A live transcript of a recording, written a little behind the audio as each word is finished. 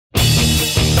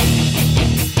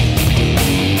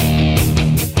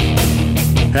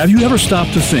Have you ever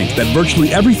stopped to think that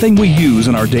virtually everything we use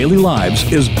in our daily lives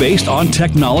is based on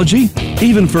technology?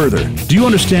 Even further, do you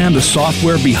understand the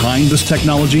software behind this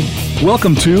technology?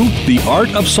 Welcome to The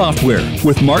Art of Software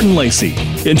with Martin Lacey.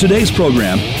 In today's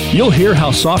program, you'll hear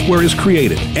how software is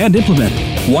created and implemented,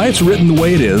 why it's written the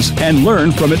way it is, and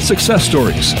learn from its success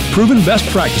stories, proven best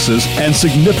practices, and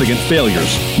significant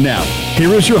failures. Now,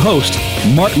 here is your host,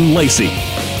 Martin Lacey.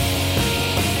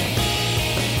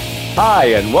 Hi,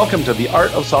 and welcome to The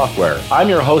Art of Software. I'm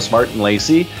your host, Martin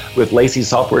Lacey, with Lacey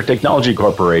Software Technology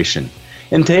Corporation.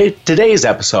 In today's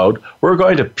episode, we're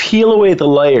going to peel away the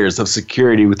layers of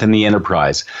security within the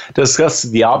enterprise, discuss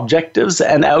the objectives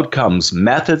and outcomes,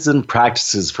 methods and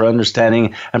practices for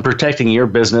understanding and protecting your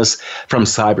business from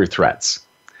cyber threats.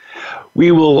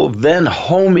 We will then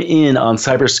home in on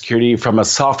cybersecurity from a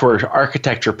software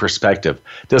architecture perspective,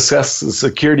 discuss the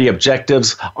security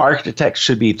objectives architects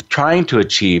should be trying to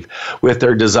achieve with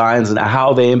their designs and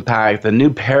how they impact the new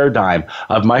paradigm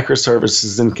of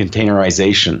microservices and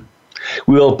containerization.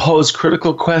 We will pose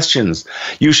critical questions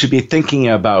you should be thinking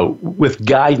about with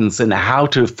guidance in how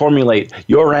to formulate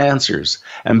your answers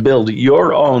and build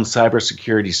your own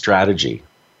cybersecurity strategy.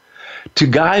 To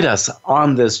guide us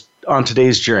on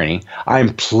today's journey,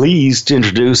 I'm pleased to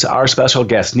introduce our special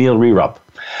guest, Neil Rerup,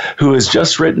 who has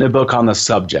just written a book on the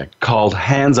subject called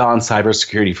Hands-On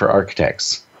Cybersecurity for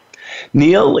Architects.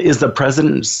 Neil is the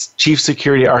president and chief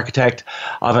security architect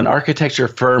of an architecture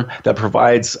firm that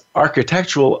provides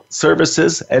architectural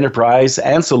services, enterprise,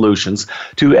 and solutions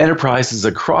to enterprises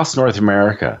across North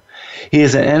America. He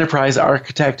is an enterprise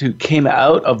architect who came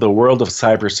out of the world of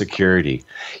cybersecurity.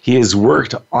 He has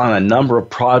worked on a number of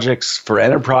projects for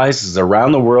enterprises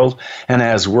around the world and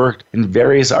has worked in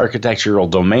various architectural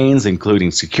domains,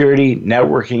 including security,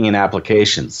 networking, and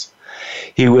applications.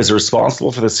 He was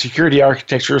responsible for the security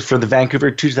architecture for the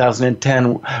Vancouver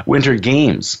 2010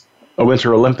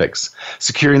 Winter Olympics,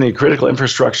 securing the critical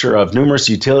infrastructure of numerous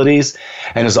utilities,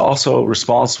 and is also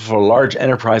responsible for large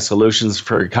enterprise solutions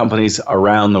for companies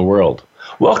around the world.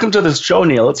 Welcome to the show,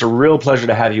 Neil. It's a real pleasure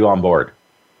to have you on board.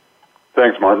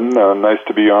 Thanks, Martin. Nice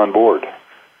to be on board.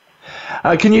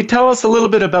 Can you tell us a little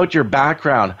bit about your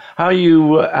background, how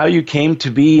you came to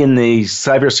be in the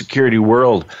cybersecurity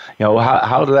world? You know,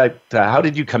 how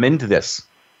did you come into this?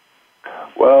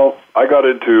 Well, I got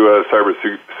into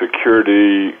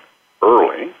cybersecurity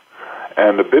early,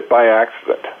 and a bit by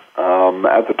accident.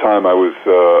 At the time, I was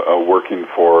working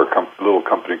for a little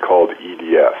company called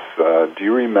EDS. Do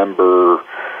you remember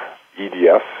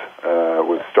EDS? It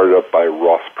was started up by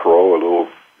Ross Perot, a little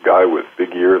guy with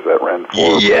big ears that ran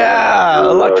for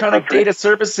Electronic Data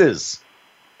Services.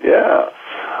 Yeah.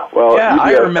 Well, yeah, EDS,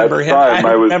 I remember him.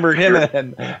 I remember him,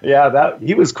 and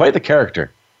he was quite the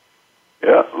character.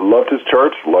 Yeah, loved his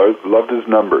charts, loved his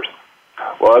numbers.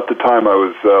 Well, at the time, I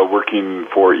was working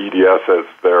for EDS as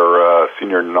their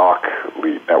senior NOC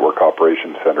lead, Network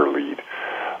Operations Center lead,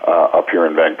 up here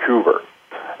in Vancouver,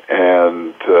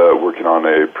 and working on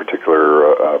a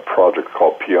particular project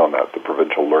called PLNet, the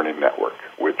Provincial Learning Network,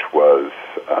 which was,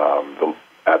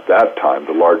 at that time,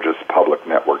 the largest public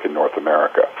network in North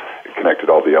America. It connected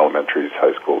all the elementaries,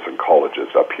 high schools, and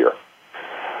colleges up here.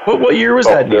 What year was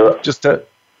that, Neil?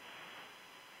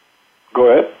 Go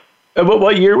ahead.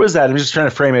 What year was that? I'm just trying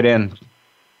to frame it in.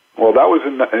 Well, that was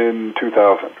in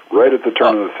 2000, right at the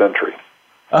turn of the century.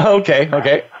 Okay.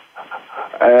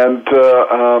 And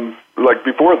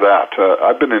before that,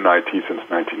 I've been in IT since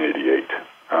 1988.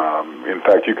 In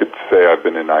fact, you could say I've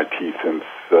been in IT since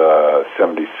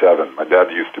 77. My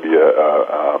dad used to be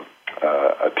a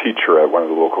teacher at one of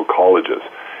the local colleges,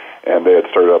 and they had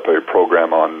started up a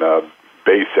program on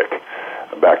BASIC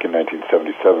back in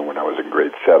 1977 when I was in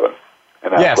grade 7.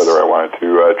 And asked whether I wanted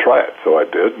to try it. So I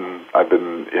did, and I've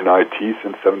been in IT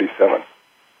since 77.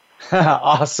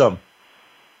 Awesome.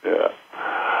 Yeah.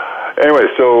 Anyway,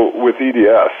 so with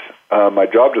EDS, my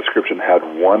job description had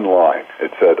one line.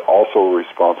 It said, also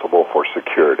responsible for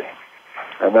security.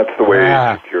 And that's the way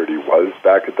security was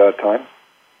back at that time.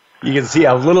 You can see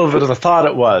how little bit of a thought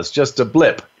it was, just a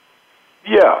blip.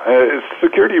 Yeah,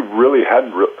 security really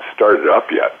hadn't started up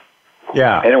yet.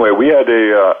 Yeah. Anyway, we had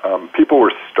people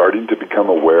were starting to become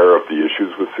aware of the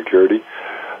issues with security.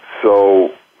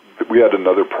 So we had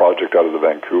another project out of the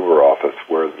Vancouver office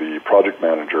where the project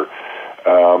manager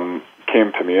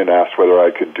came to me and asked whether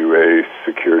I could do a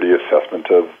security assessment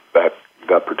of that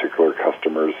particular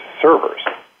customer's servers.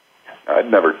 I'd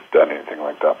never done anything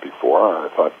like that before, and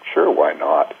I thought, sure, why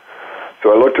not?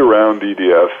 So I looked around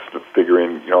EDS,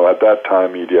 figuring, at that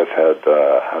time EDS had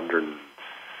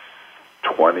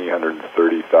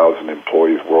 130,000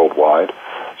 employees worldwide.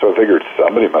 So I figured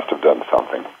somebody must have done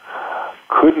something.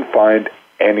 Couldn't find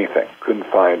anything. Couldn't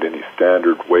find any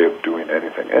standard way of doing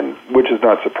anything, and which is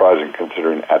not surprising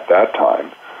considering at that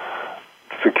time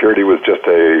security was just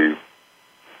a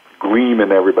gleam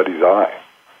in everybody's eye.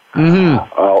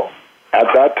 At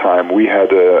that time, we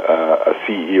had a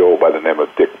CEO by the name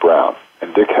of Dick Brown,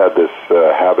 and Dick had this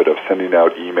habit of sending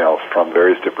out emails from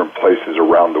various different places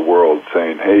around the world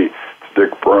saying, "Hey, it's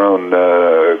Dick Brown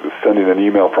sending an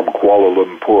email from Kuala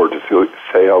Lumpur to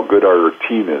say how good our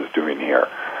team is doing here."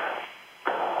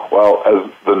 Well, as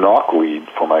the NOC lead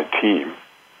for my team,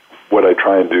 what I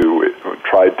tried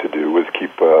to do was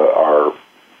keep our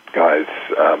guys'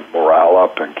 morale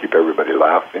up and keep everybody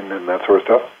laughing and that sort of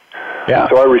stuff. Yeah.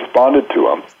 So I responded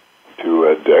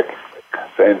to Dick,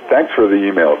 saying, "Thanks for the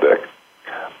email, Dick.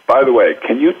 By the way,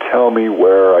 can you tell me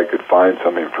where I could find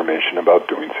some information about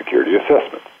doing security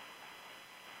assessments?"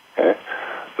 Okay.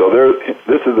 So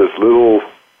this is this little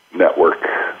network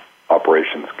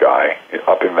operations guy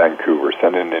up in Vancouver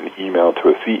sending an email to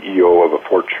a CEO of a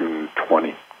Fortune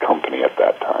 20 company at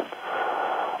that time,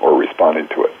 or responding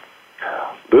to it.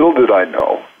 Little did I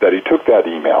know that he took that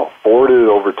email, forwarded it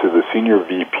over to the senior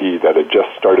VP that had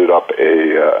just started up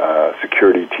a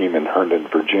security team in Herndon,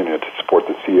 Virginia to support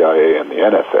the CIA and the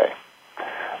NSA.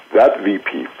 That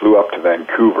VP flew up to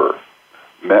Vancouver,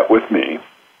 met with me,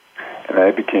 and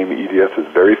I became EDS's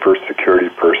very first security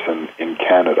person in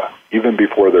Canada, even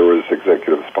before there was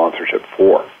executive sponsorship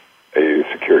for a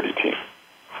security team.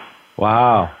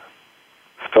 Wow.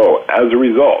 So as a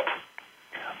result,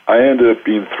 I ended up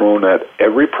being thrown at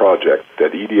every project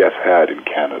that EDS had in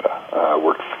Canada.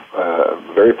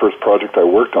 Very first project I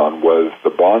worked on was the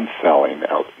bond selling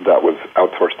that was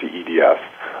outsourced to EDS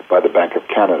by the Bank of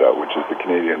Canada, which is the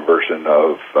Canadian version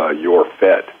of your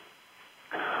Fed.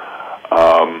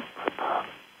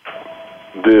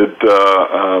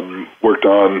 Worked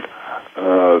on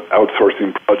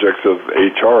outsourcing projects of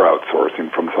HR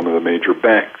outsourcing from some of the major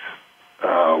banks.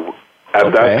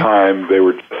 At that time, they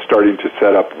were starting to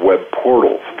set up web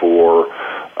portals for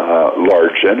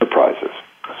large enterprises.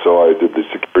 So I did the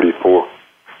security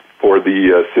for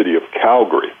the city of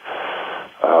Calgary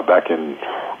back in,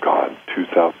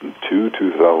 2002,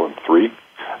 2003.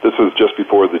 This was just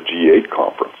before the G8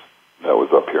 conference that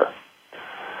was up here.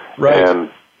 Right. And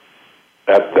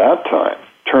at that time,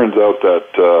 turns out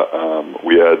that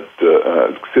we had,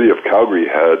 city of Calgary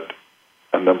had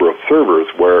a number of servers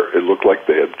where it looked like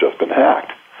they had just been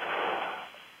hacked.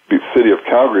 The city of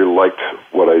Calgary liked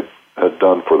what I had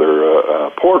done for their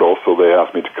portal, so they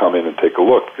asked me to come in and take a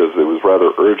look because it was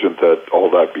rather urgent that all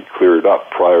that be cleared up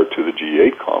prior to the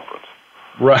G8 conference.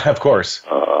 Right, of course.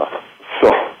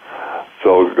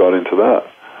 So we got into that.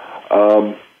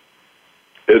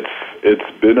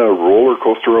 It's been a roller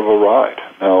coaster of a ride.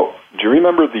 Now, do you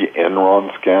remember the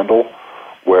Enron scandal,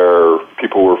 where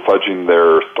people were fudging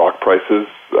their stock prices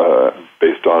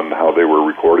based on how they were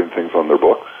recording things on their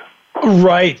books?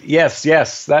 Right. Yes.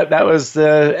 That was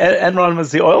Enron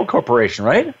was the oil corporation,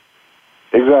 right?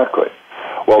 Exactly.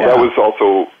 Well, that was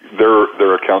also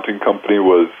their accounting company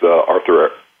was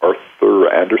Arthur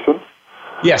Anderson.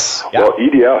 Yes. Yeah. Well,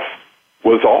 EDS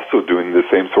was also doing the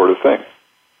same sort of thing.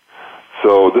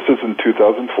 So this is in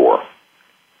 2004.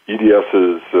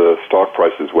 EDS's stock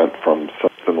prices went from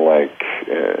something like,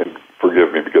 and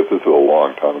forgive me because this is a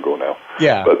long time ago now,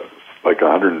 but like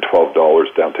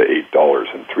 $112 down to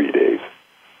 $8 in 3 days.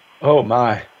 Oh,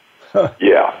 my.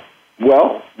 Yeah.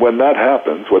 Well, when that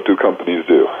happens, what do companies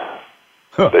do?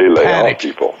 They lay off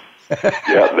people.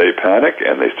 Yeah, they panic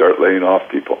and they start laying off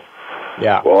people.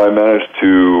 Yeah. Well, I managed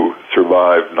to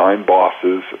survive 9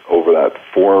 bosses over that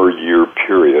 4-year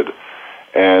period,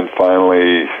 and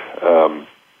finally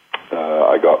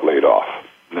I got laid off.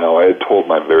 Now, I had told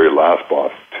my very last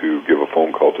boss to give a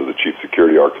phone call to the chief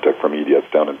security architect from EDS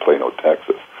down in Plano,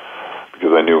 Texas,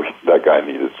 because I knew that guy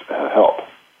needed help.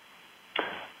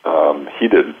 He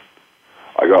didn't.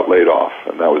 I got laid off,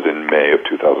 and that was in May of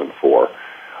 2004.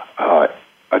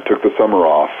 I took the summer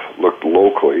off, looked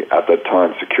locally. At that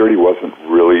time, security wasn't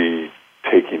really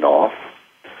taking off.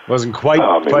 Wasn't quite,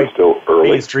 it was still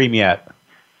early. Mainstream yet.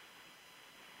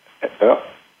 Yeah.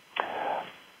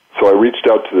 So I reached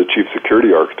out to the chief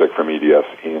security architect from EDS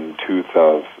in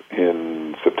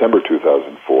September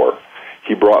 2004.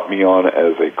 He brought me on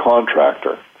as a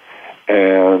contractor,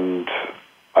 and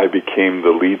I became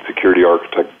the lead security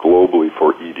architect globally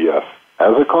for EDS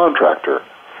as a contractor,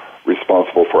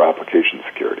 responsible for application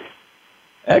security.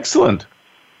 Excellent.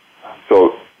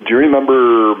 So, do you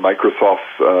remember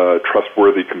Microsoft's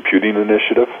Trustworthy Computing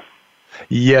Initiative?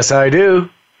 Yes, I do.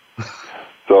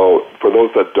 So, for those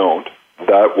that don't,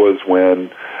 that was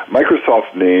when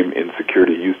Microsoft's name in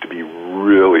security used to be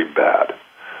really bad.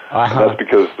 And that's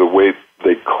because the way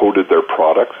they coded their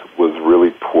products was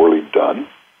really poorly done.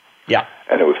 Yeah.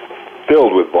 And it was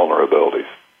filled with vulnerabilities.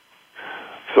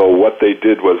 So what they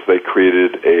did was they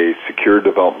created a secure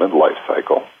development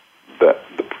lifecycle. That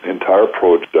the entire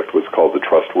project was called the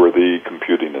Trustworthy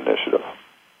Computing Initiative.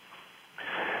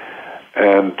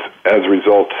 And as a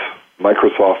result,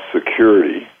 Microsoft's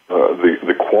security,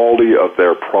 the quality of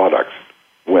their products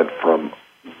went from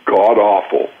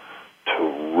god-awful to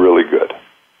really good.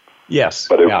 Yes.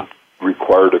 But it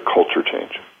required a culture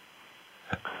change.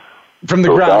 From the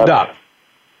ground up.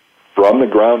 From the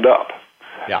ground up.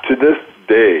 Yeah. To this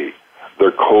day,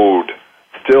 their code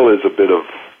still is a bit of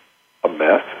a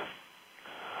mess,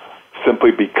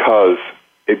 simply because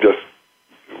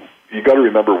you got to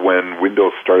remember when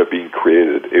Windows started being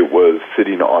created, it was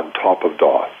sitting on top of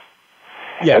DOS.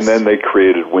 Yes. And then they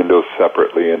created Windows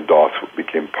separately, and DOS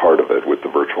became part of it with the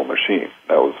virtual machine.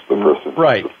 That was the first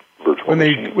instance of virtual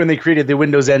machine. When they created the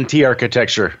Windows NT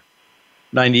architecture,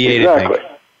 98, exactly. I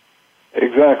think.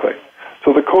 Exactly.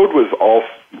 So the code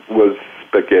was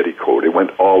spaghetti code. It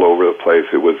went all over the place.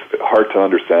 It was hard to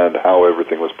understand how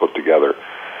everything was put together.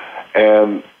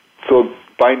 And so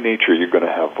by nature, you're going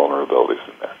to have vulnerabilities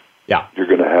in there. Yeah. You're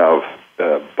going to have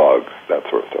bugs, that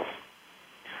sort of stuff.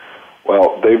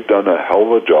 Well, they've done a hell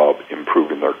of a job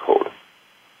improving their code.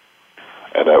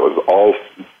 And that was all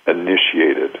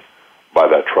initiated by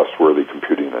that Trustworthy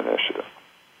Computing Initiative.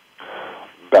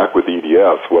 Back with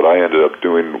EDS, what I ended up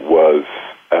doing was,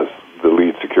 as the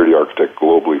lead security architect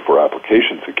globally for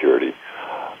application security,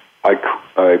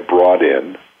 I brought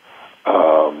in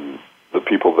the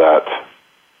people that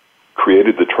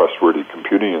created the Trustworthy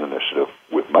Computing Initiative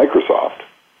with Microsoft.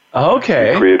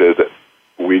 Okay.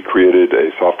 We created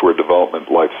a software development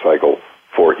lifecycle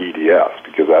for EDS,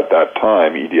 because at that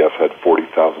time, EDS had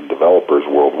 40,000 developers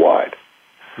worldwide.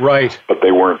 Right. But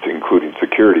they weren't including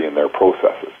security in their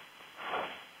processes.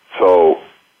 So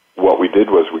what we did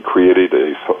was we created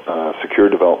a secure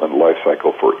development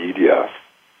lifecycle for EDS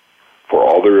for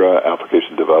all their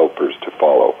application developers to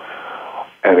follow.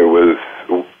 And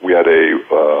we had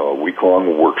a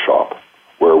week-long workshop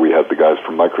where we had the guys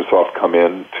from Microsoft come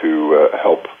in to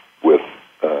help with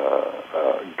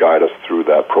guide us through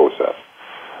that process.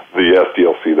 The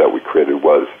SDLC that we created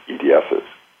was EDS's.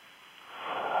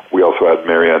 We also had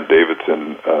Marianne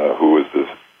Davidson, who is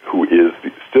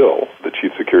still the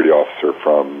Chief Security Officer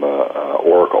from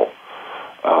Oracle.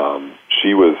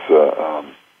 She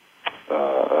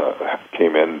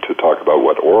came in to talk about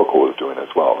what Oracle was doing as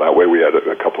well. That way we had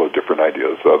a couple of different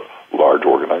ideas of large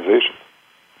organizations.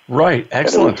 Right,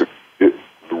 excellent. And it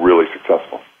was really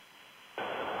successful.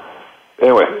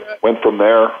 Anyway, went from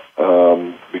there,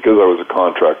 because I was a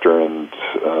contractor, and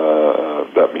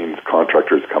that means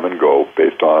contractors come and go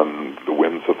based on the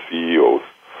whims of CEOs.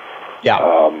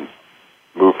 Yeah.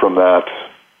 Moved from that,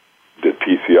 did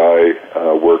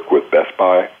PCI work with Best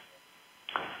Buy,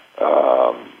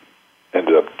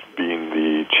 ended up being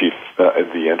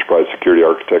the enterprise security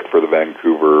architect for the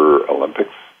Vancouver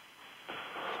Olympics.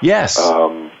 Yes.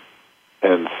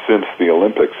 And since the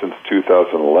Olympics, since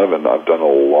 2011, I've done a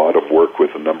lot of work with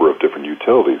a number of different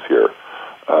utilities here,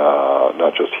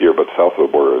 not just here, but south of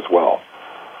the border as well,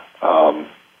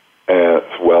 as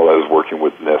well as working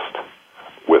with NIST.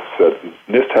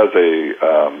 NIST has a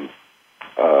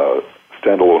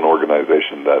standalone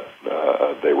organization that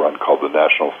they run called the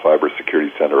National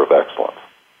Cybersecurity Center of Excellence.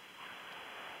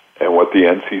 And what the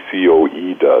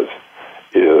NCCOE does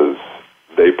is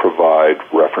they provide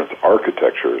reference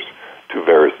architectures to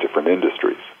various different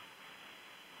industries.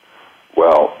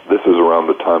 Well, this is around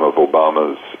the time of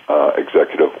Obama's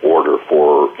executive order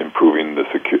for improving the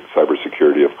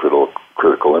cybersecurity of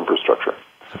critical infrastructure.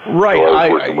 Right.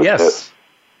 Yes.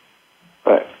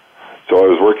 Right. So I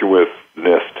was working with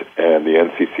NIST and the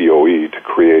NCCOE to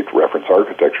create reference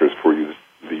architectures for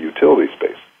the utility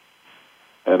space.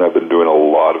 And I've been doing a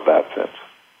lot of that since.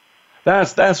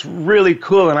 That's really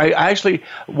cool, and I actually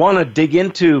want to dig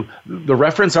into the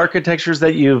reference architectures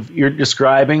that you're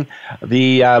describing,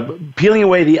 the peeling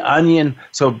away the onion,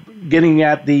 so getting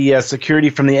at the security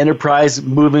from the enterprise,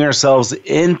 moving ourselves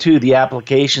into the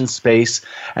application space,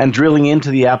 and drilling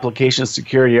into the application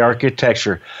security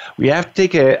architecture. We have to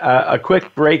take a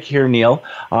quick break here, Neil,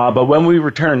 but when we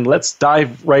return, let's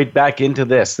dive right back into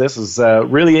this. This is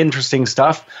really interesting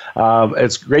stuff.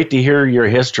 It's great to hear your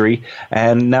history,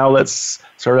 and now let's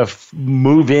sort of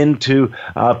move into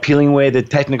peeling away the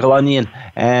technical onion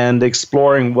and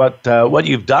exploring what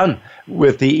you've done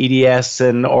with the EDS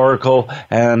and Oracle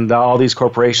and all these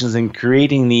corporations in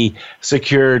creating the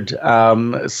secured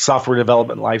software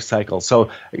development lifecycle. So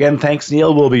again, thanks,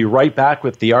 Neil. We'll be right back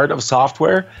with The Art of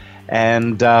Software.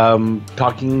 and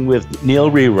talking with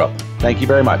Neil Rerup. Thank you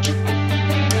very much.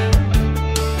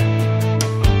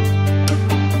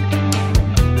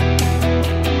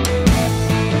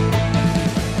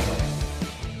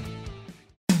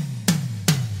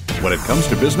 When it comes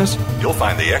to business, you'll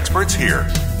find the experts here.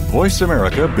 Voice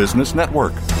America Business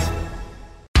Network.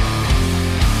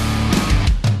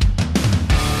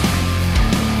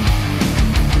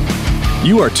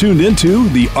 You are tuned into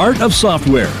The Art of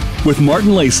Software with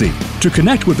Martin Lacey. To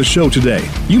connect with the show today,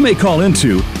 you may call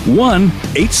into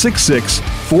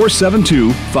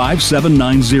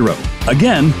 1-866-472-5790.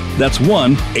 Again, that's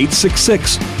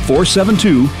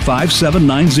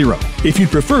 1-866-472-5790. If you'd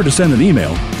prefer to send an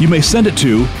email, you may send it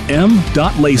to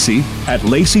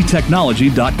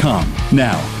m.lacey@laceytechnology.com.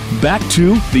 Now, back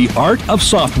to The Art of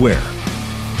Software.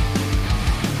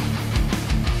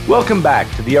 Welcome back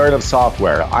to The Art of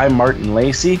Software. I'm Martin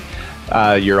Lacey,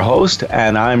 your host,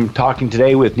 and I'm talking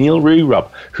today with Neil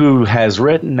Rerup, who has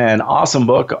written an awesome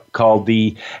book called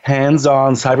The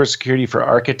Hands-On Cybersecurity for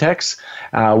Architects.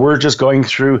 We're just going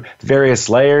through various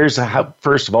layers.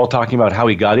 First of all, talking about how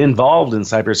he got involved in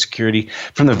cybersecurity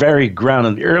from the very ground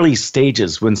in the early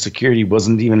stages when security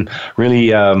wasn't even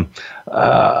really a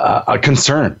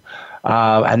concern.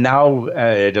 And now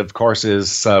it, of course,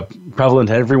 is prevalent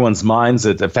in everyone's minds.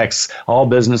 It affects all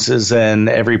businesses and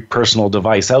every personal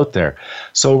device out there.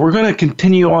 So we're going to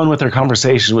continue on with our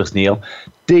conversation with Neil,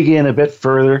 dig in a bit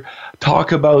further,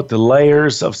 talk about the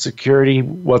layers of security,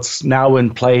 what's now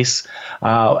in place,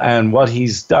 and what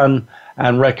he's done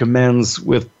and recommends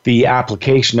with the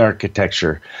application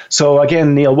architecture. So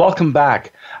again, Neil, welcome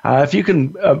back. If you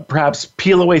can perhaps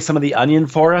peel away some of the onion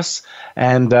for us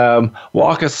and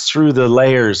walk us through the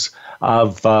layers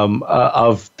of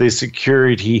the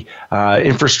security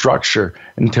infrastructure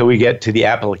until we get to the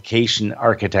application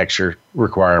architecture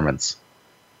requirements.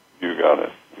 You got it.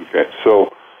 Okay.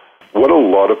 So what a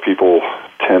lot of people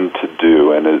tend to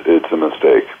do, and it's a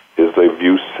mistake, is they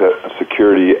view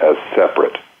security as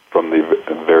separate from the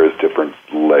various different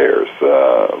layers,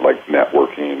 like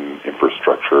networking,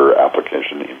 infrastructure,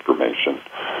 application information,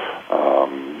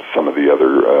 some of the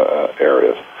other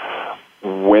areas.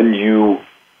 When you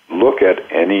look at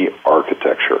any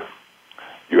architecture,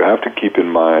 you have to keep in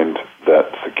mind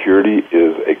that security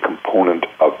is a component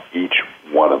of each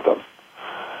one of them.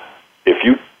 If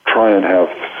you try and have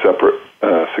separate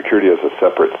security as a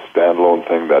separate standalone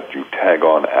thing that you tag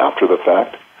on after the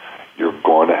fact, you're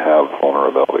going to have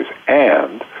vulnerabilities,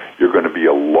 and it's going to be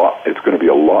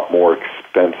a lot more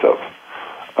expensive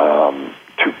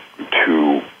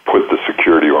to put the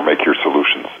security or make your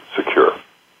solutions secure.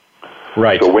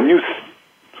 Right. So when you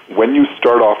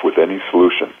start off with any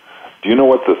solution, do you know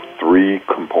what the three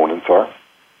components are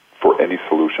for any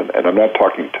solution? And I'm not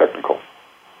talking technical.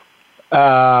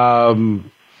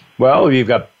 Well, you've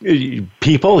got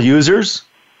people, users.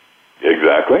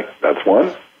 Exactly. That's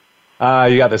one.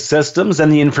 You got the systems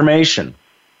and the information.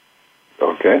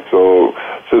 Okay, so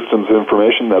systems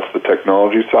information, that's the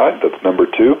technology side. That's number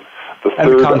two. The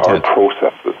third are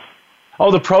processes.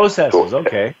 Oh, the processes,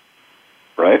 okay.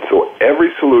 Right, so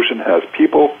every solution has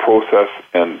people, process,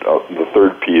 and the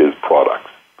third P is products.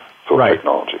 So right.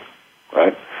 Technology,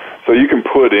 right? So you can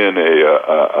put in a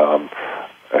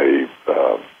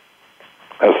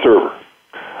server,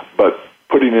 but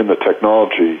putting in the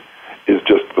technology is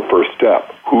just the first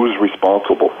step. Who's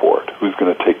responsible for it? Who's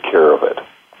going to take care of it?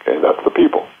 Okay, that's the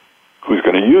people. Who's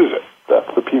going to use it? That's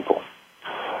the people.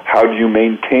 How do you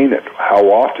maintain it?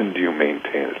 How often do you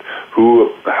maintain it?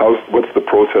 What's the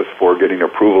process for getting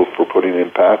approvals for putting in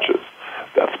patches?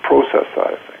 That's process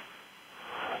side of things.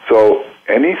 So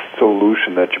any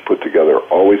solution that you put together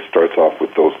always starts off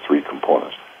with those three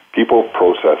components: people,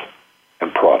 process,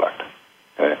 and product.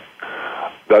 Okay?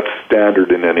 That's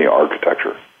standard in any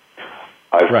architecture.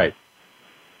 I've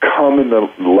come in the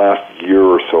last year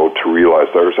or so to realize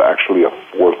there's actually a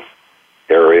fourth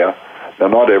area. Now,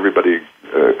 not everybody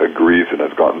agrees and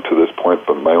has gotten to this point,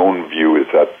 but my own view is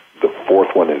that the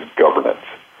fourth one is governance.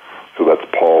 So that's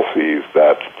policies,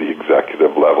 that's the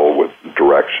executive level with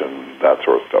direction, that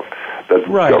sort of stuff. That's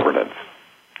governance.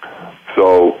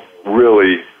 So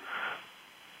really,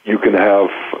 you can have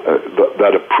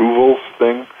that approvals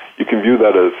thing. You can view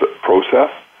that as a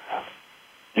process.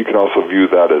 You can also view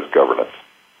that as governance.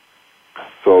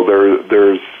 So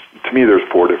there's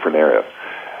four different areas.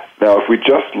 Now, if we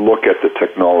just look at the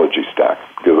technology stack,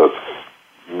 because that's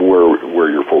where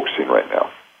you're focusing right now.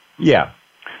 Yeah.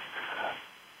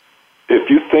 If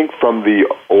you think from the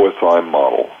OSI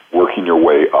model, working your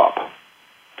way up,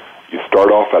 you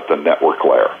start off at the network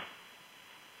layer.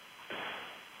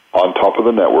 On top of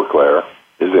the network layer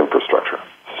is infrastructure,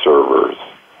 servers,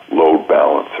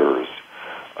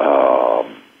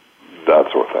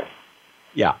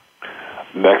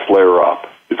 Next layer up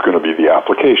is going to be the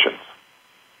applications.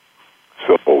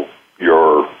 So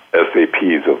your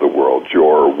SAPs of the world,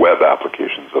 your web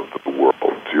applications of the world,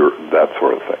 that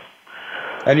sort of thing.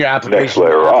 And your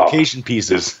application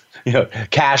pieces,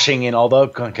 caching and all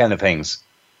those kind of things.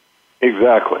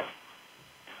 Exactly.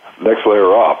 Next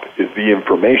layer up is the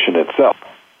information itself.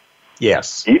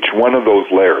 Yes. Each one of those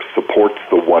layers supports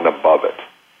the one above it.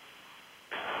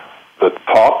 The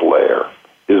top layer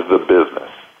is the business.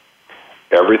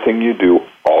 Everything you do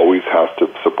always has to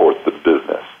support the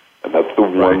business. And that's the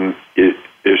one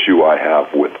issue I have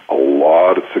with a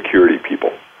lot of security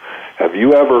people. Have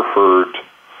you ever heard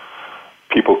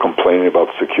people complaining about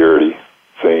security,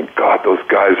 saying, God, those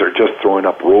guys are just throwing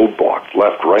up roadblocks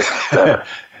left, right, and center?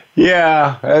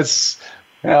 Yeah,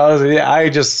 I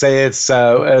just say it's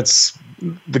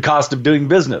the cost of doing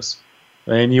business.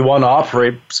 And you want to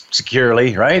operate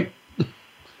securely, right?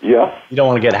 Yeah. You don't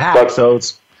want to get hacked, so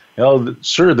it's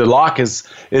sure the lock is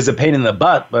a pain in the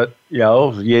butt, but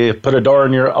you put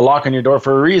a lock on your door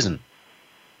for a reason.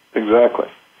 Exactly.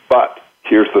 But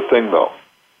here's the thing, though.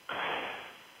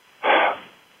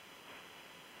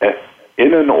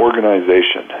 In an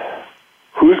organization,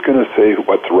 who's going to say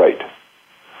what's right?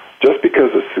 Just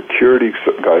because a security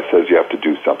guy says you have to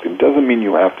do something doesn't mean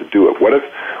you have to do it. What if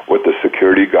what the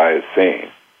security guy is saying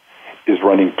is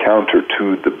running counter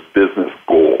to the business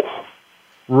goals?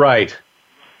 Right.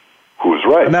 Who's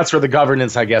right? And that's where the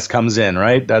governance, I guess, comes in,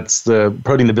 right? That's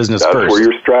putting the business first. That's where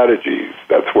your strategies,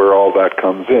 that's where all that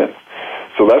comes in.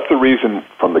 So that's the reason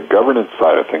from the governance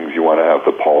side of things you want to have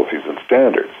the policies and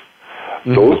standards.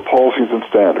 Mm-hmm. Those policies and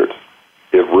standards,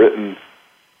 if written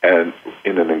and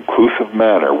in an inclusive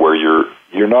manner where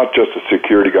you're not just a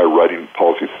security guy writing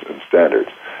policies and standards,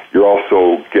 you're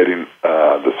also getting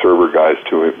the server guys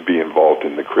to be involved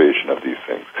in the creation of these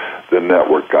things, the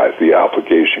network guys, the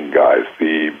application guys,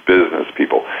 the business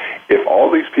people. If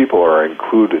all these people are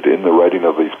included in the writing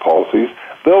of these policies,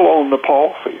 they'll own the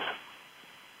policies.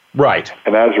 Right.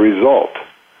 And as a result,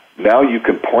 now you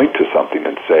can point to something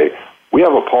and say, we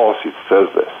have a policy that says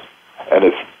this, and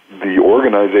it's the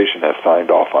organization has signed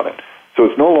off on it. So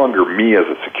it's no longer me as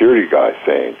a security guy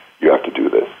saying, you have to do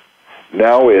this.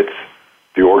 Now it's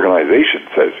the organization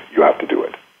says you have to do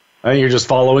it. And you're just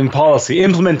following policy,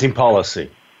 implementing policy.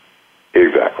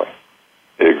 Exactly.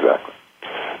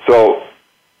 So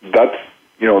that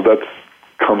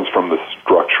comes from the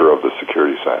structure of the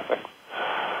security side of things.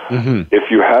 Mm-hmm.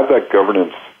 If you have that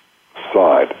governance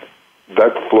side,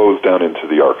 that flows down into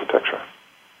the architecture.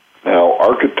 Now,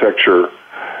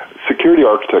 security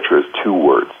architecture is two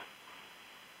words: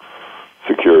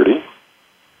 security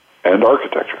and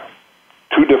architecture.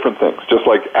 Two different things, just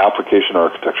like application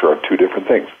architecture are two different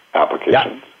things.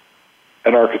 Applications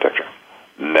and architecture.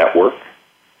 Network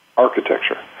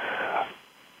architecture.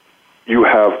 You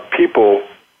have people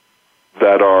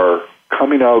that are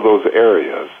coming out of those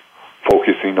areas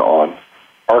focusing on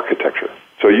architecture.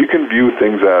 So you can view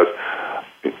things as,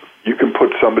 you can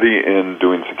put somebody in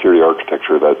doing security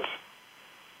architecture that's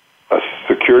a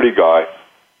security guy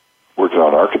working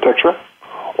on architecture,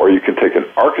 or you can take an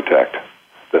architect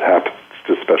that happens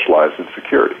to specialize in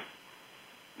security.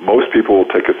 Most people will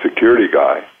take a security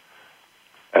guy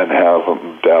and have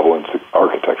them dabble in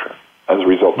architecture. As a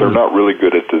result, they're not really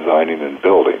good at designing and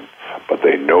building, but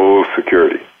they know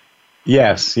security.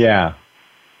 Yes, yeah.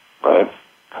 Right?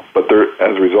 But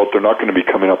as a result, they're not going to be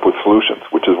coming up with solutions,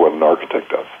 which is what an architect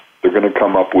does. They're going to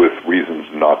come up with reasons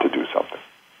not to do something.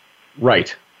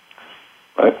 Right.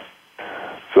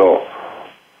 So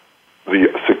the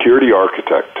security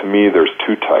architect, to me, there's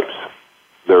two types.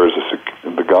 There is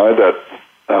the guy that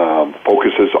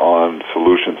focuses on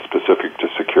solutions specific to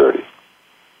security.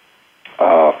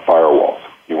 Firewalls.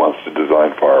 He wants to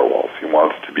design firewalls. He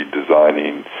wants to be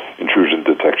designing intrusion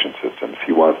detection systems.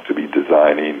 He wants to be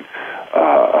designing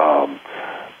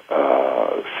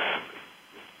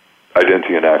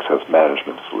identity and access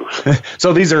management solutions.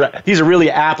 So these are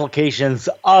really applications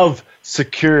of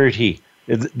security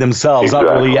themselves, exactly.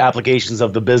 Not really applications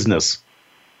of the business.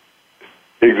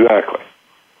 Exactly.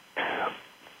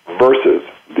 Versus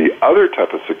the other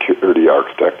type of security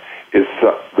architect is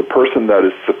the person that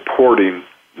is supporting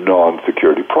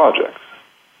non-security projects.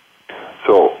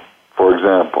 So, for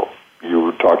example, you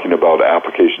were talking about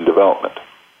application development.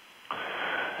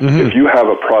 Mm-hmm. If you have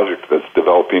a project that's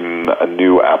developing a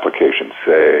new application,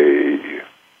 say,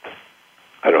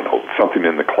 I don't know, something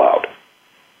in the cloud.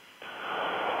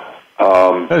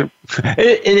 An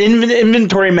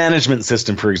inventory management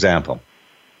system, for example.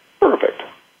 Perfect.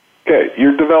 Okay,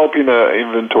 you're developing an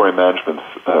inventory management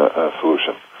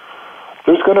solution.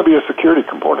 There's going to be a security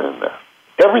component in there.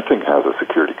 Everything has a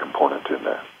security component in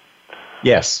there.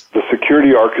 Yes. The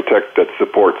security architect that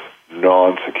supports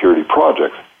non-security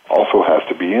projects also has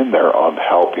to be in there on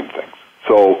helping things.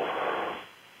 So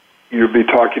you'd be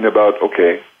talking about,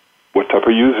 okay, what type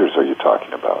of users are you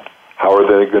talking about? How are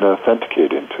they going to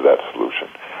authenticate into that solution?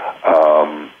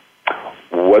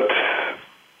 What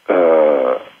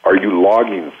are you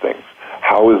logging things?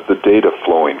 How is the data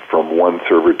flowing from one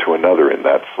server to another in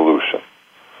that solution?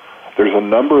 There's a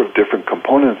number of different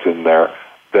components in there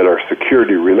that are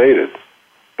security related,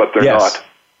 but they're not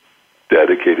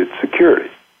dedicated security.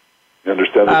 You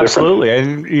understand the Absolutely.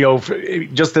 difference?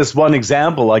 And, just this one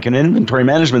example, like an inventory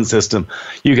management system,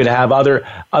 you could have other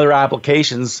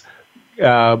applications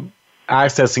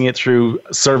accessing it through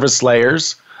service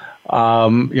layers,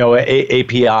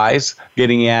 APIs,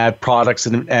 getting at products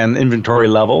and inventory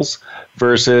levels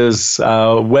versus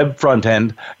web front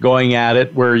end going at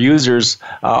it where users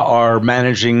are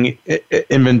managing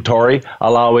inventory,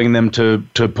 allowing them to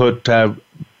put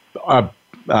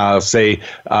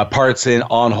parts in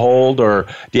on hold or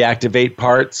deactivate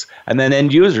parts, and then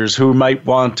end users who might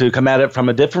want to come at it from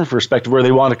a different perspective where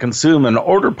they want to consume and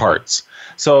order parts.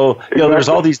 So, there's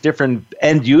all these different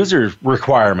end user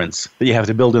requirements that you have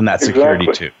to build in that security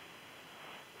too.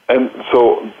 And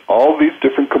so all these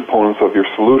different components of your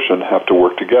solution have to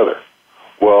work together.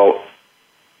 Well,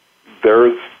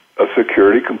 there's a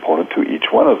security component to each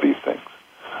one of these things.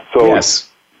 So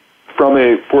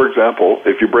for example,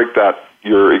 if you break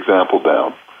your example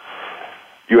down,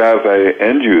 you have an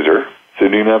end user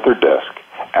sitting at their desk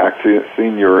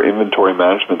accessing your inventory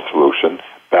management solution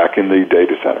back in the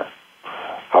data center.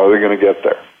 How are they going to get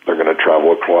there? They're going to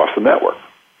travel across the network.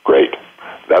 Great.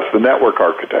 That's the network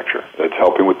architecture. It's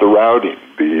helping with the routing,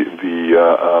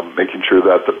 the making sure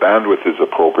that the bandwidth is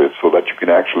appropriate so that you can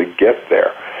actually get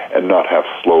there and not have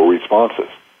slow responses.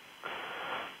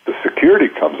 The security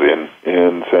comes in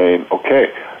saying,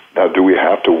 okay, now do we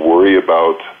have to worry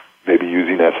about maybe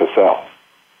using SSL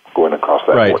going across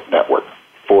that network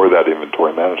for that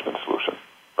inventory management solution,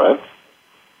 right?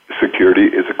 Security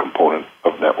is a component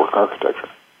of network architecture.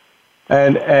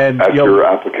 And at your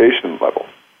application level,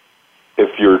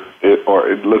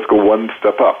 let's go one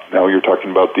step up. Now you're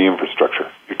talking about the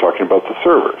infrastructure. You're talking about the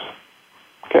servers.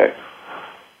 Okay.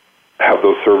 Have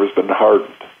those servers been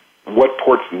hardened? What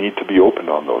ports need to be opened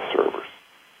on those servers?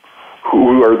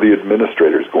 Who are the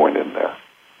administrators going in there?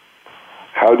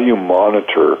 How do you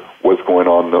monitor what's going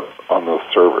on those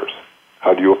servers?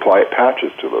 How do you apply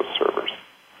patches to those servers?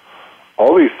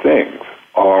 All these things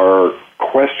are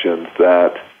questions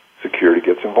that security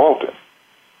gets involved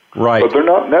in. Right. But they're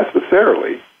not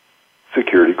necessarily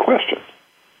security questions.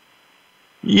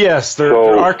 Yes, they're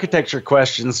architecture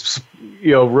questions,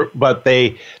 but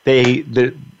they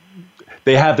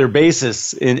have their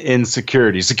basis in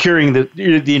security, securing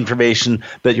the information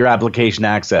that your application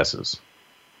accesses.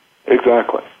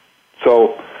 Exactly.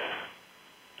 So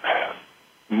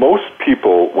most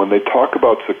people, when they talk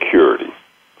about security,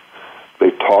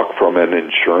 they talk from an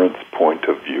insurance point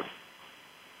of view.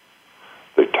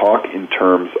 They talk in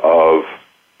terms of,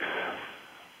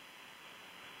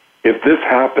 if this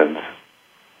happens,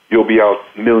 you'll be out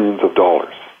millions of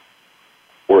dollars.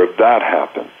 Or if that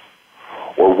happens,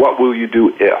 or what will you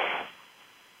do if?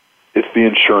 It's the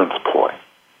insurance ploy.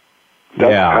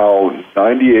 That's how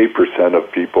 98%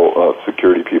 of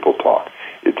security people talk.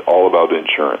 It's all about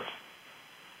insurance.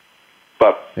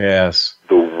 But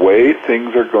the way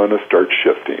things are going to start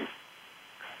shifting,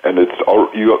 and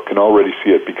you can already see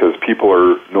it because people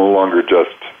are no longer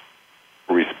just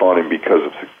responding because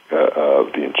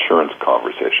of the insurance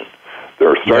conversation.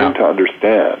 They're starting to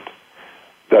understand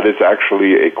that it's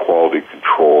actually a quality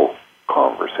control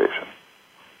conversation.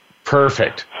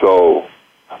 Perfect. So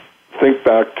think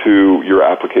back to your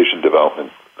application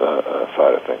development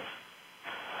side of things.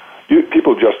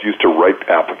 People just used to write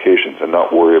applications and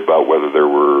not worry about whether there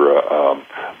were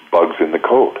bugs in the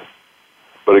code.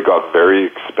 But it got very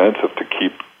expensive to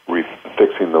keep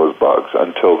fixing those bugs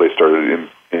until they started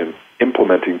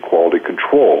implementing quality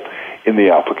control in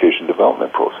the application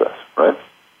development process, right?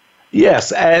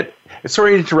 Yes.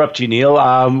 Sorry to interrupt you, Neil.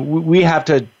 We have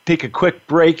to take a quick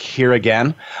break here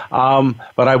again,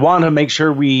 but I want to make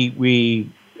sure we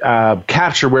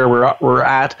capture where we're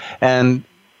at, and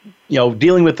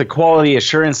dealing with the quality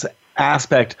assurance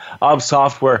aspect of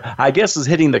software, I guess, is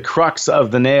hitting the crux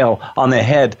of the nail on the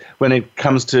head when it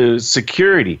comes to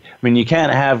security. I mean, you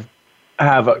can't have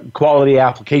a quality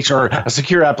application or a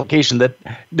secure application that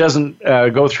doesn't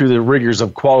go through the rigors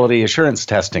of quality assurance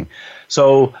testing.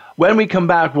 So when we come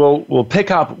back, we'll pick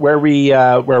up where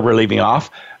we're leaving off.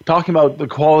 talking about the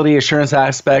quality assurance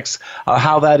aspects,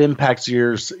 how that impacts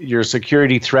your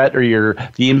security threat or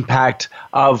the impact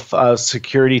of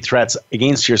security threats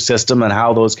against your system and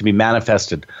how those can be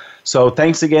manifested. So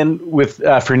thanks again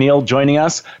for Neil joining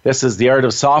us. This is The Art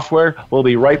of Software. We'll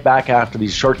be right back after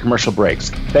these short commercial breaks.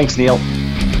 Thanks, Neil.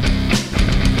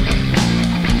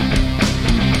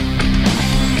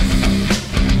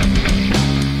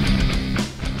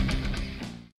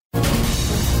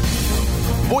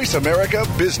 Voice America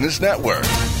Business Network,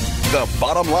 the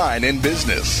bottom line in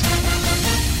business.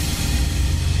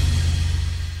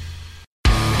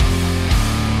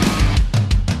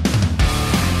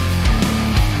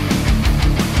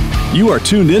 You are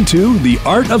tuned into The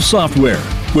Art of Software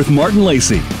with Martin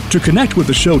Lacey. To connect with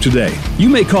the show today, you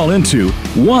may call into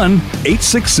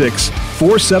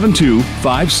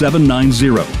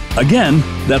 1-866-472-5790. Again,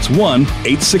 that's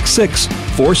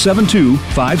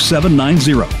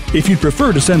 1-866-472-5790. If you'd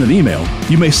prefer to send an email,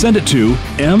 you may send it to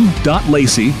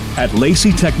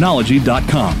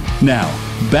m.lacey@laceytechnology.com. Now,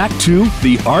 back to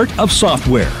The Art of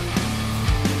Software.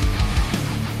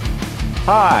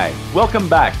 Hi, welcome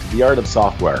back to The Art of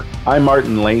Software. I'm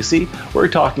Martin Lacey. We're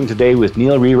talking today with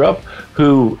Neil Rerup,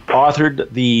 who authored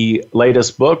the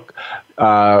latest book,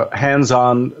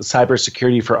 Hands-on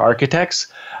Cybersecurity for Architects.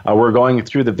 We're going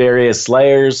through the various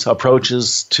layers,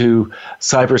 approaches to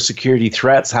cybersecurity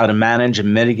threats, how to manage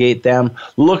and mitigate them,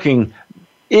 looking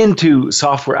into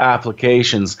software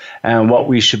applications and what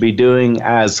we should be doing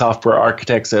as software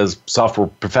architects, as software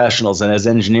professionals, and as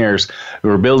engineers who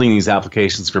are building these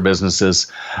applications for businesses,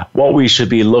 what we should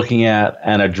be looking at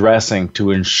and addressing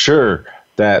to ensure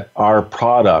that our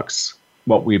products,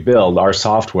 what we build, our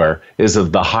software, is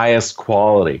of the highest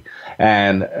quality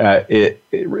and it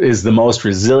is the most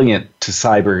resilient to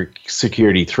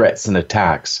cybersecurity threats and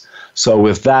attacks. So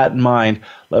with that in mind,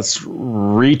 let's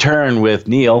return with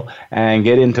Neil and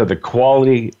get into the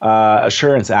quality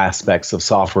assurance aspects of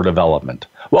software development.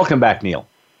 Welcome back, Neil.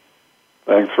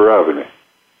 Thanks for having me.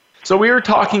 So we were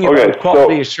talking about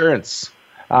quality assurance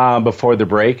before the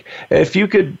break. If you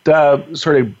could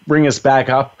sort of bring us back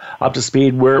up to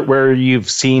speed where you've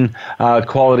seen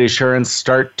quality assurance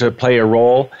start to play a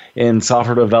role in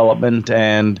software development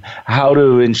and how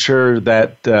to ensure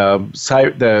that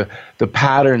the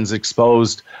patterns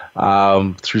exposed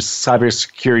through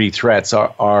cybersecurity threats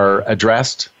are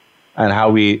addressed, and how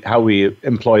we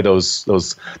employ those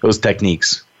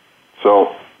techniques.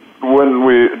 So when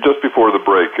just before the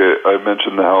break, I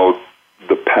mentioned how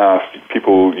the past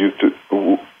people used to,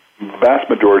 vast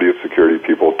majority of security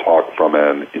people talk from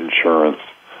an insurance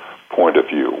point of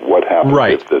view. What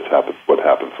happens if this happens? What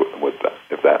happens with that,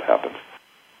 if that happens?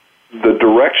 The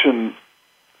direction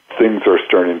things are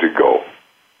starting to go,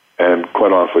 and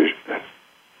quite honestly,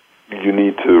 you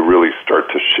need to really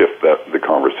start to shift the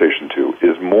conversation to,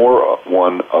 is more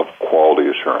one of quality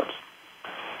assurance.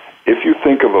 If you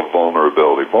think of a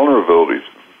vulnerabilities,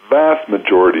 vast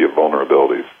majority of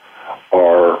vulnerabilities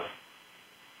are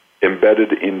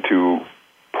embedded into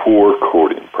poor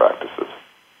coding practices.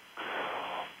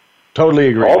 Totally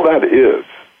agree. All that is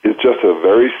just a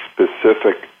very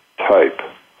specific type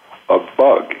of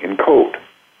bug in code.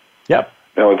 Yep.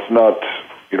 Now, it's not,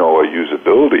 a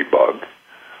usability bug.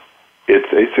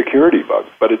 It's a security bug,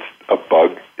 but a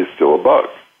bug is still a bug.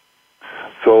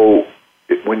 So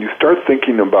when you start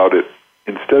thinking about it,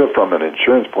 instead of from an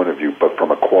insurance point of view, but from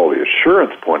a quality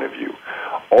assurance point of view,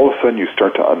 all of a sudden you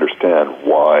start to understand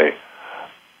why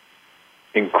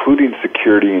including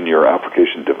security in your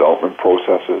application development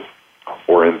processes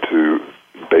or into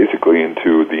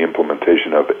the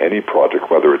implementation of any project,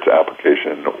 whether it's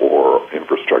application or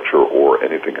infrastructure or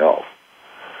anything else.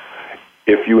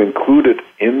 If you include it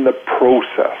in the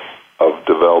process of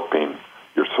developing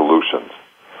your solutions,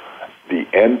 the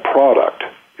end product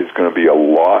is going to be a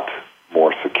lot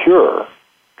more secure,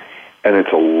 and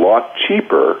it's a lot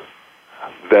cheaper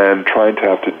than trying to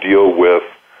have to deal with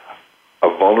a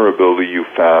vulnerability you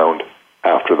found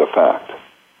after the fact.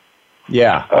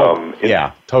 Yeah,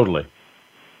 totally.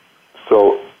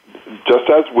 So just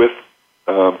as with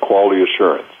quality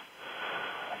assurance,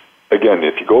 again,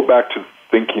 if you go back to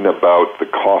thinking about the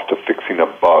cost of fixing a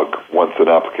bug once an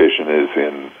application is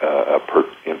in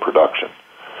production,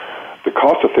 the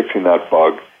cost of fixing that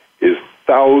bug is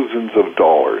thousands of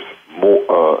dollars,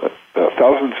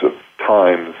 thousands of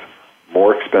times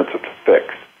more expensive to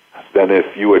fix than if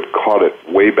you had caught it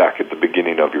way back at the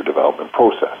beginning of your development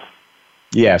process.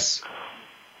 Yes.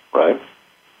 Right?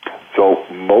 So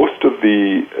most of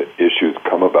the issues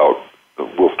come about,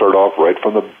 we'll start off right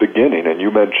from the beginning, and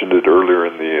you mentioned it earlier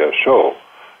in the show,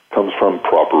 comes from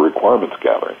proper requirements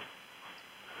gathering.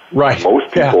 Right.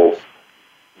 Most people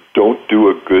don't do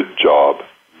a good job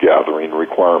gathering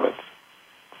requirements,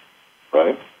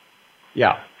 right?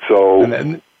 Yeah. So, and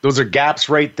then those are gaps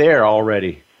right there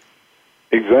already.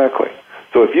 Exactly.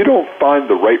 So if you don't find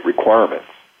the right requirements,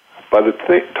 by the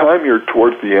time you're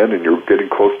towards the end and you're getting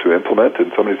close to implement,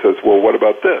 and somebody says, well, what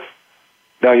about this?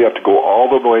 Now you have to go all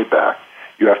the way back.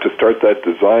 You have to start that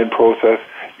design process.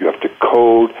 You have to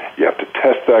code. You have to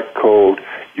test that code.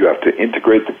 You have to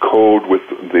integrate the code with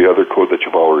the other code that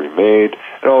you've already made.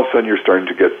 And all of a sudden you're starting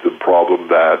to get the problem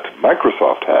that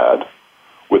Microsoft had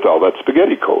with all that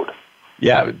spaghetti code.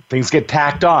 Yeah, things get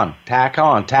tacked on.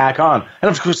 And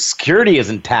of course, security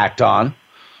isn't tacked on.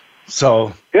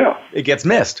 So it gets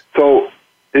missed. So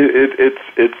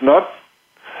it's not,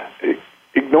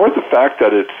 ignore the fact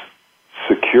that it's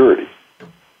security.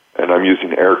 And I'm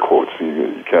using air quotes.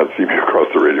 You can't see me across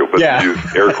the radio, but you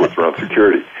use air quotes around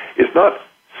security. It's not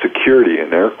security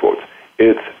in air quotes.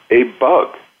 It's a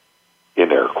bug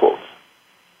in air quotes.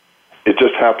 It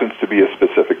just happens to be a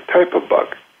specific type of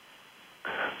bug.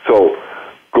 So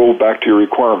go back to your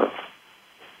requirements.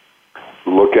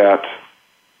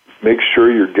 Make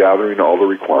sure you're gathering all the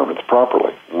requirements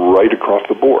properly, right across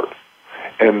the board.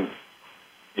 And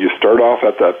you start off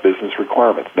at that business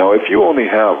requirements. Now, if you only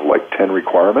have like 10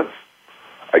 requirements,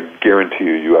 I guarantee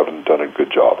you haven't done a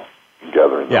good job in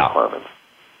gathering the requirements.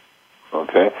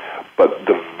 Okay? But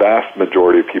the vast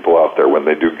majority of people out there, when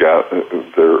they do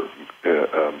their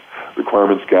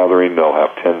requirements gathering, they'll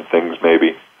have 10 things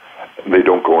maybe. They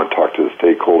don't go and talk to the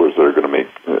stakeholders that are going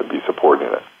to be supporting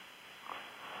it.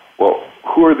 Well,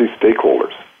 who are these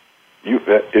stakeholders?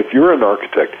 If you're an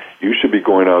architect, you should be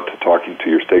going out to talking to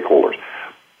your stakeholders.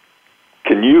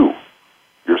 Can you,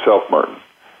 yourself, Martin,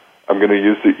 I'm going to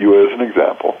use you as an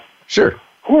example. Sure.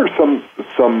 Who are some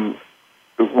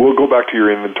we'll go back to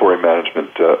your inventory management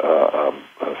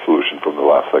solution from the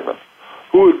last segment.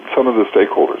 Who would some of the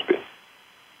stakeholders be?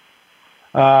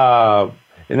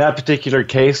 In that particular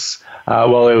case, it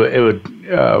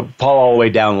would fall all the way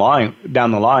down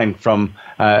the line from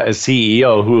a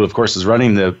CEO who, of course, is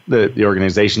running the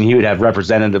organization. He would have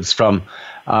representatives from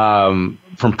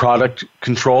product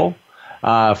control,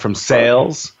 from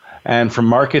sales, and from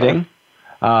marketing.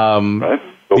 Right.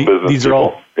 So These are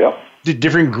all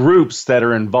different groups that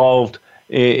are involved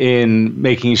in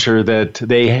making sure that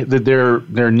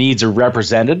their needs are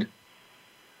represented.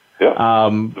 Yeah.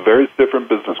 Various different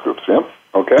business groups. Yeah.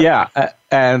 Okay. Yeah,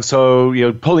 and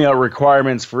so pulling out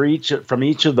requirements from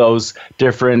each of those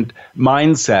different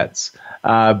mindsets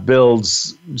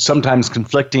builds sometimes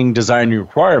conflicting design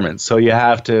requirements. So you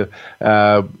have to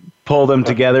pull them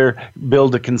together,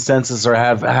 build a consensus, or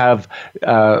have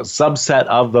a subset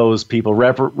of those people,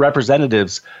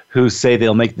 representatives who say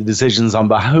they'll make the decisions on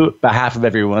behalf of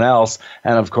everyone else.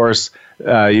 And of course,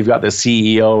 you've got the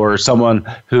CEO or someone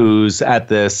who's at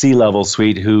the C-level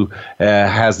suite who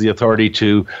has the authority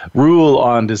to rule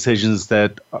on decisions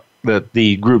that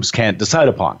the groups can't decide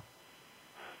upon.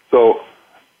 So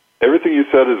everything you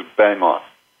said is bang on.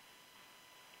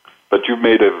 But you've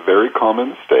made a very common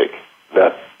mistake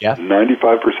that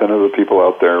 95% of the people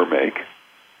out there make,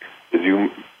 is you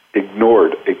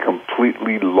ignored a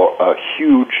completely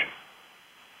huge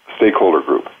stakeholder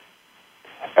group.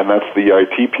 And that's the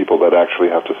IT people that actually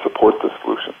have to support the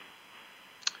solution.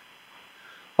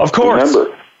 Of course.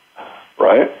 Remember,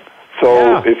 right?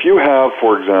 So if you have,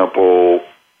 for example,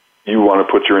 you want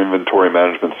to put your inventory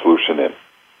management solution in,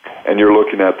 and you're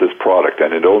looking at this product,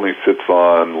 and it only sits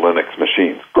on Linux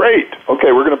machines. Great.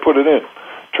 Okay, we're going to put it in.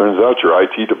 Turns out your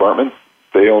IT department,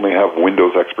 they only have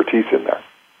Windows expertise in there.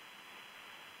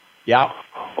 Yeah.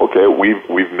 Okay,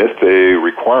 we've missed a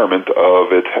requirement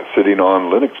of it sitting on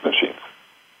Linux machines.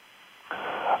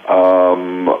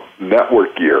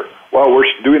 Network gear. Well, we're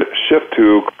doing a shift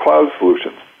to cloud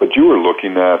solutions, but you were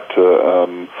looking at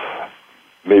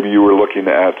maybe you were looking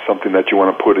at something that you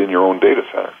want to put in your own data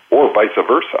center, or vice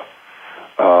versa.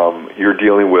 You're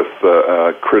dealing with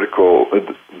critical.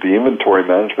 The inventory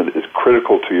management is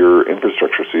critical to your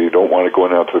infrastructure, so you don't want to go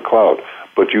out to the cloud.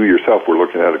 But you yourself were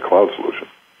looking at a cloud solution.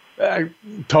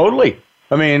 Totally.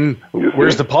 I mean,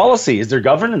 where's the policy? Is there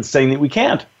governance saying that we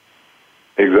can't?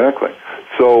 Exactly.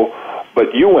 So,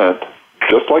 but you went,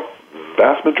 just like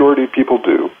vast majority of people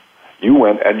do, you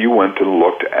went and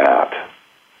looked at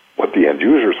what the end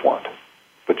users want.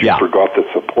 But you forgot the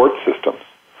support systems.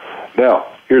 Now,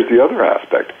 here's the other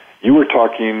aspect. You were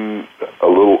talking a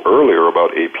little earlier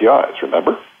about APIs,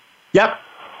 remember? Yep.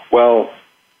 Well,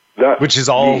 that... Which is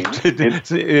all...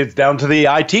 it's down to the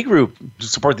IT group to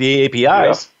support the APIs.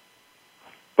 Yeah.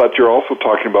 But you're also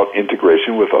talking about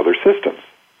integration with other systems.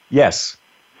 Yes.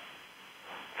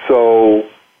 So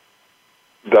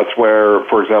That's where,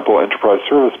 for example, enterprise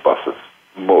service buses,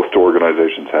 most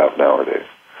organizations have nowadays.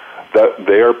 That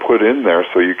they are put in there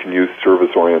so you can use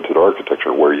service-oriented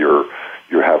architecture where you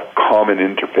have common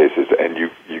interfaces and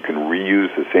you can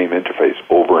reuse the same interface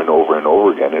over and over and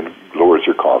over again, and it lowers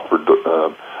your cost for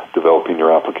developing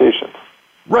your applications.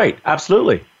 Right,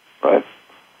 absolutely. Right?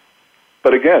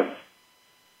 But again,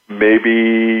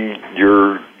 maybe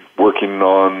you're working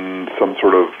on some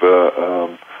sort of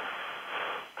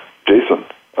JSON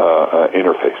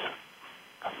interface,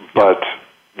 but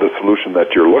the solution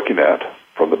that you're looking at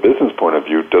from the business point of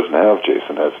view doesn't have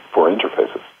JSON as for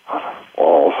interfaces.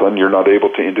 All of a sudden, you're not able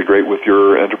to integrate with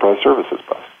your enterprise services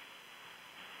bus.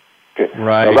 Okay,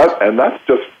 right? Now that's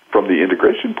just from the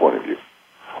integration point of view.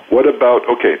 What about,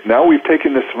 okay, now we've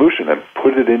taken this solution and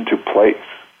put it into place.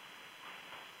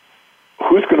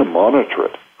 Who's going to monitor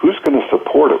it? Who's going to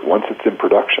support it once it's in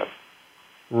production?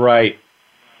 Right.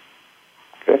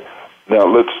 Okay. Now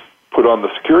let's put on the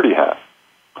security hat.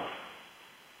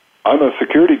 I'm a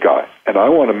security guy, and I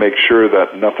want to make sure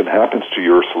that nothing happens to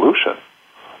your solution.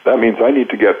 That means I need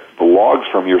to get the logs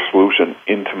from your solution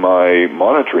into my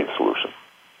monitoring solution.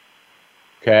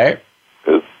 Okay.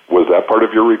 Was that part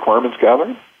of your requirements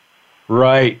gathering?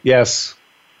 Right, yes.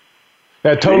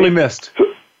 I totally missed.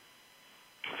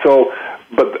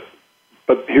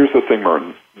 But here's the thing,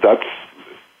 Martin.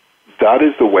 That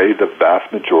is the way the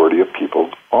vast majority of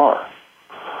people are.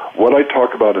 What I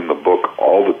talk about in the book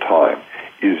all the time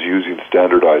is using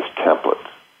standardized templates.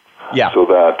 Yeah. So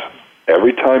that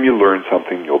every time you learn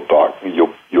something,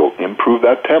 you'll improve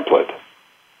that template,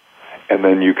 and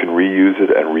then you can reuse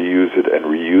it and reuse it and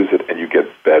reuse it, and you get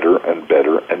better and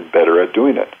better and better at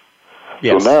doing it.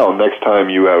 Yes. So now, next time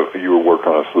you work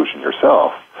on a solution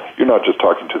yourself, you're not just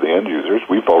talking to the end users.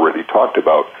 We've already talked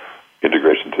about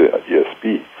integration to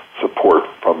ESB, support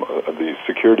from the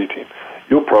security team.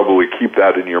 You'll probably keep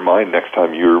that in your mind next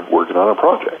time you're working on a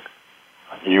project.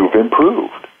 You've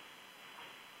improved.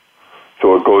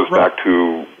 So it goes back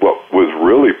to what was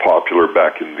really popular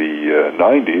back in the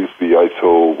 90s, the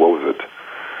ISO, what was it,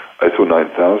 ISO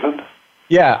 9000?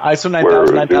 Yeah, ISO 9000, where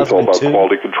 9002. It was all about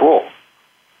quality control.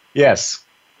 Yes.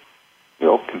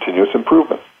 Continuous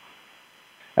improvement.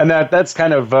 And that's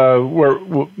kind of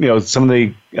where some of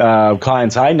the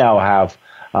clients I now have,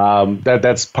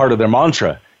 that's part of their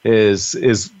mantra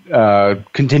is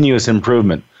continuous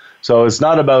improvement. So it's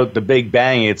not about the big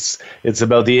bang. It's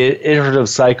about the iterative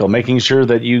cycle, making sure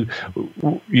that you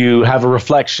have a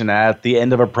reflection at the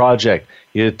end of a project.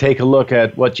 You take a look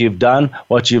at what you've done,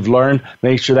 what you've learned,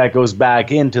 make sure that goes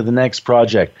back into the next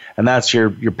project. And that's your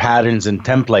patterns and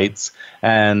templates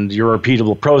and your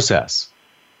repeatable process.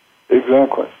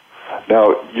 Exactly.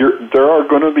 Now, there are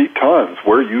going to be times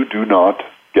where you do not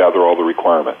gather all the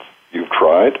requirements. You've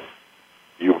tried,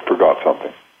 you've forgot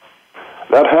something.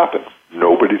 That happens.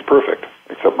 Nobody's perfect,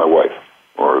 except my wife.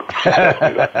 Or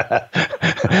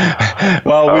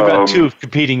well, we've got two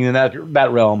competing in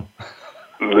that realm.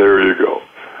 There you go.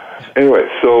 Anyway,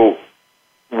 so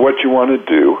what you want to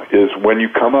do is when you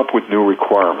come up with new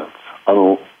requirements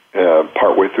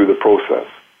partway through the process,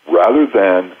 rather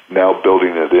than now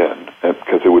building it in,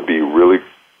 because it would be really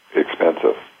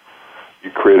expensive,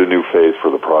 you create a new phase for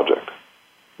the project.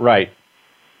 Right.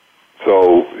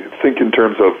 So think in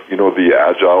terms of, the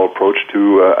agile approach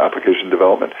to application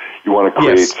development. You want to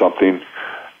create something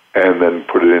and then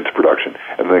put it into production,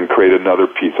 and then create another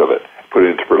piece of it, put it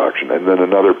into production, and then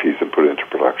another piece and put it into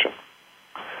production.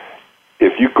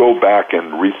 If you go back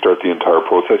and restart the entire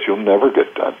process, you'll never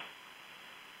get done.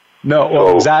 No,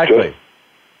 well, exactly.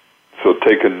 So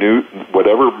take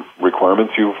whatever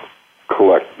requirements you've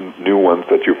new ones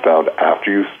that you found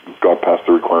after you got past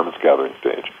the requirements gathering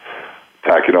stage,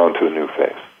 tack it on to the new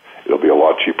phase. It'll be a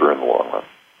lot cheaper in the long run.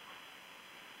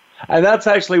 And that's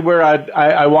actually where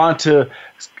I want to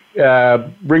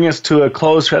bring us to a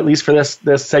close, at least for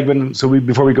this segment. So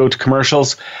before we go to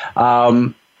commercials,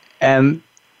 and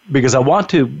because I want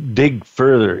to dig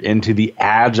further into the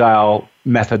agile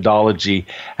methodology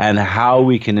and how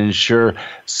we can ensure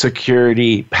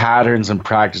security patterns and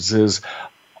practices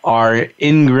are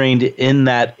ingrained in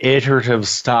that iterative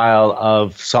style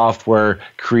of software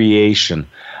creation.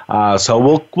 So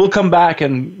we'll come back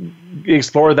and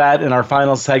explore that in our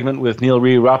final segment with Neil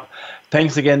Rupp.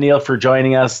 Thanks again, Neil, for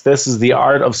joining us. This is the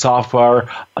Art of Software.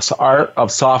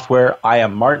 I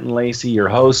am Martin Lacey, your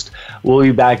host. We'll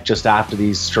be back just after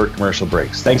these short commercial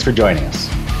breaks. Thanks for joining us.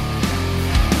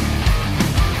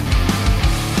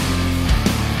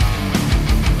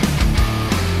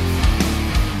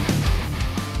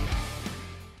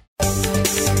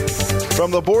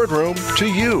 From the boardroom to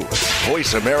you,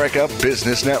 Voice America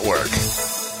Business Network.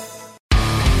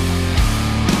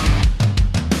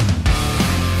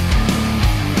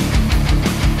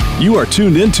 You are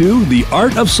tuned into The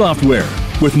Art of Software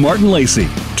with Martin Lacey.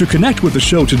 To connect with the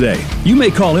show today, you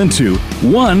may call into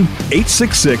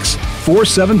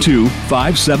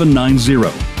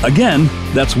 1-866-472-5790. Again,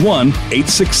 that's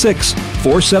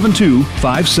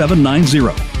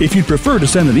 1-866-472-5790. If you'd prefer to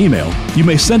send an email, you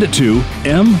may send it to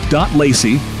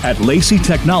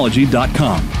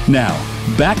m.lacey@laceytechnology.com. Now,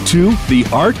 back to The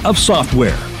Art of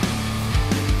Software.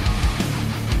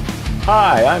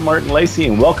 Hi, I'm Martin Lacey,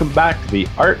 and welcome back to The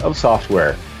Art of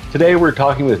Software. Today we're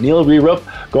talking with Neil Rerup,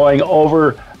 going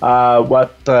over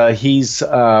what he's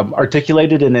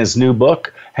articulated in his new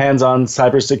book, Hands-on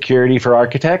Cybersecurity for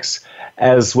Architects,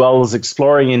 as well as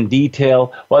exploring in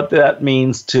detail what that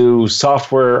means to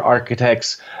software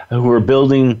architects who are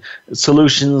building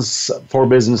solutions for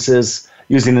businesses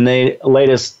using the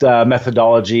latest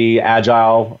methodology,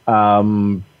 agile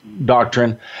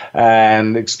doctrine,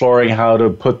 and exploring how to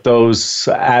put those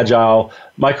agile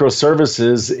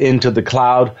microservices into the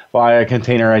cloud via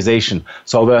containerization.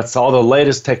 So that's all the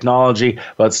latest technology,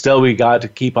 but still we got to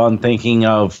keep on thinking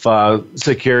of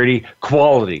security.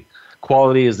 Quality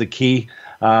is the key.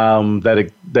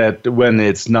 That when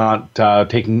it's not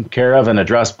taken care of and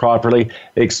addressed properly,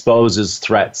 exposes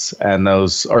threats and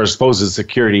exposes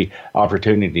security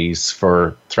opportunities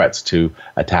for threats to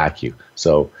attack you.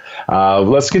 So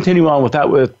let's continue on with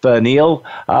that with Neil.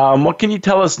 What can you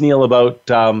tell us, Neil, about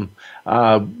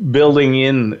building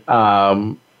in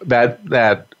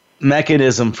that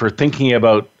mechanism for thinking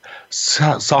about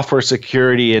software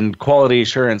security and quality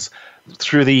assurance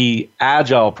through the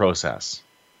agile process?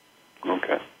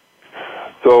 Okay.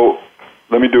 So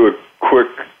let me do a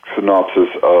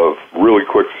really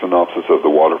quick synopsis of the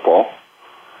waterfall,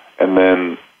 and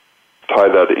then tie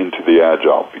that into the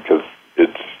agile, because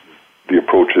the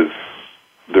approach is,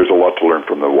 there's a lot to learn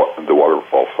from the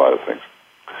waterfall side of things.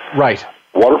 Right.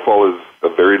 Waterfall is a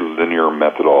very linear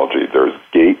methodology. There's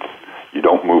gates. You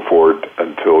don't move forward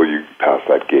until you pass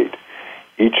that gate.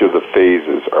 Each of the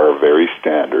phases are very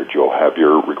standard. You'll have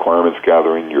your requirements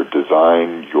gathering, your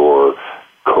design, your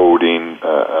coding,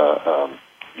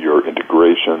 your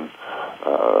integration,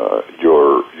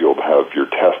 you'll have your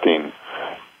testing,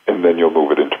 and then you'll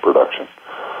move it into production.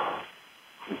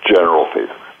 General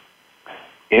phases.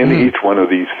 In each one of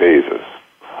these phases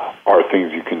are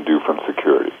things you can do from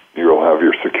security. You'll have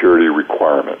your security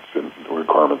requirements and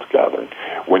requirements gathering.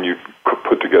 When you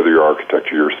put together your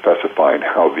architecture, you're specifying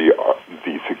how the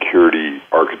security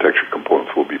architecture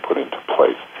components will be put into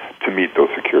place to meet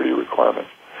those security requirements.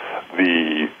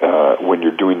 When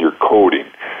you're doing your coding,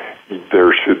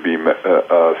 there should be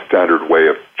a standard way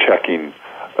of checking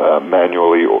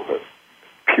manually, or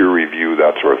peer review,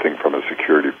 that sort of thing, from a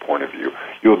security point of view.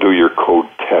 You'll do your code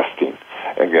testing.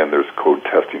 Again, there's code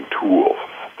testing tools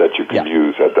that you can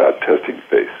use at that testing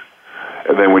phase.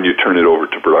 And then when you turn it over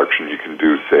to production, you can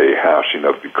do, say, hashing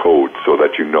of the code so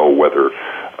that you know whether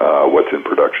what's in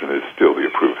production is still the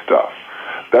approved stuff.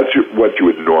 That's what you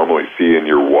would normally see in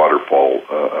your waterfall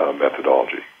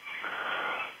methodology.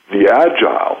 The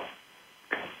agile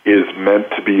is meant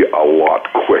to be a lot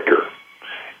quicker.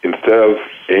 Instead of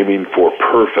aiming for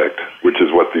perfect, which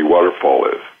is what the waterfall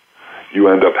is, you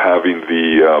end up having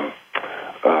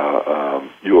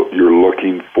you're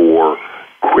looking for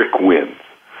quick wins,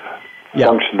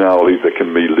 functionality that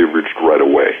can be leveraged right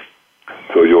away.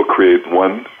 So you'll create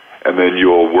one, and then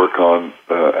you'll work on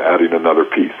adding another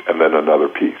piece, and then another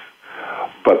piece.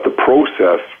 But the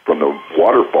process from the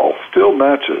waterfall still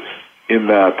matches in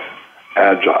that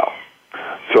agile.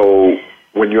 So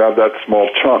when you have that small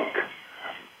chunk,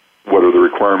 what are the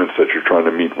requirements that you're trying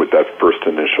to meet with that first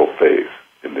initial phase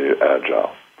in the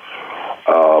agile?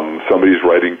 Somebody's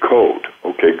writing code.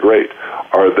 Okay, great.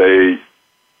 Are they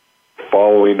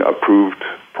following approved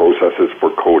processes for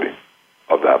coding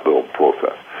of that little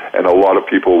process? And a lot of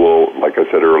people will, like I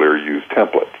said earlier, use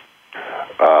templates.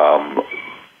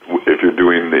 If you're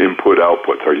doing the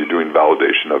input-outputs, are you doing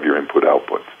validation of your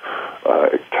input-outputs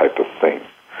type of thing?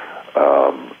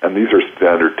 And these are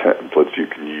standard templates you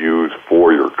can use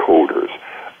for your coders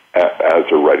as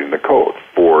they're writing the code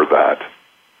for that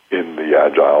in the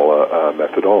agile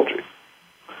methodology.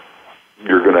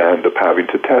 You're going to end up having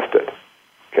to test it.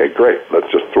 Okay, great. Let's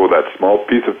just throw that small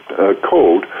piece of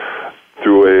code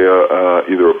through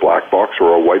either a black box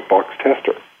or a white box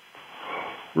tester.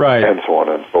 Right. And so on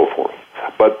and so forth.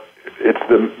 But it's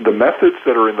the methods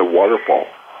that are in the waterfall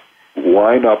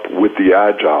line up with the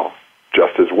agile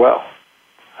just as well.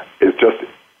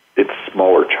 It's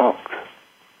smaller chunks.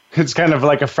 It's kind of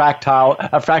like a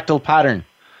fractal pattern.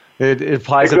 It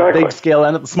applies at the big scale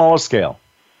and at the smaller scale.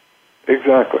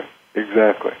 Exactly.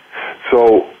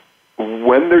 So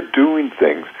when they're doing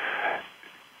things,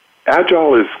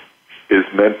 agile is is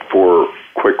meant for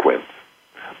quick wins.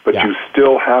 But you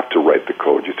still have to write the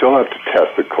code. You still have to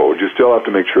test the code. You still have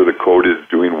to make sure the code is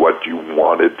doing what you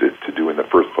wanted it to do in the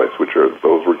first place, which are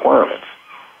those requirements,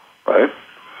 right?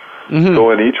 Mm-hmm.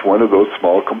 So in each one of those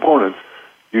small components,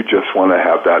 you just want to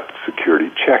have that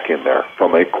security check in there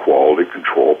from a quality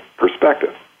control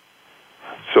perspective.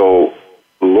 So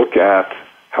look at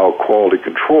how quality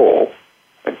control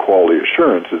and quality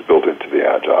assurance is built into the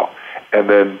Agile, and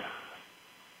then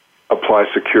apply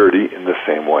security in the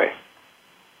same way.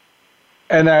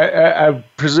 And I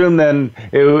presume then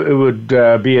it would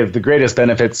be of the greatest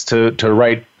benefits to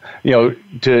write,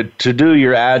 to do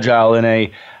your Agile in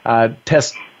a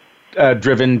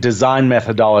test-driven design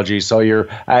methodology. So you're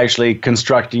actually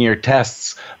constructing your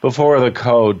tests before the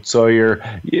code. So you're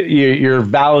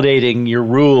validating your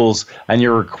rules and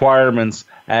your requirements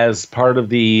as part of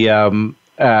the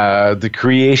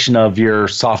creation of your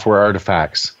software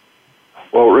artifacts.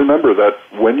 Well, remember that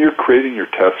when you're creating your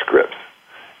test scripts,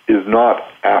 is not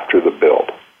after the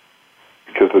build,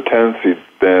 because the tendency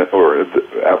then, or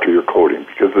after your coding,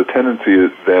 because the tendency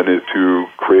is to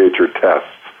create your tests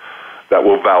that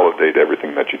will validate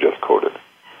everything that you just coded.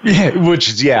 Yeah, which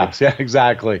is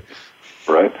exactly.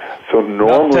 Right. So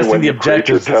normally when you create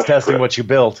your test it's testing script, what you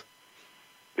built.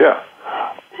 Yeah.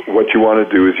 What you want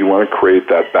to do is you want to create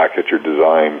that back at your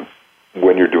design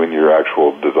when you're doing your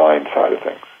actual design side of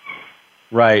things.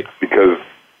 Right. Because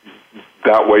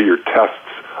that way your tests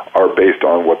are based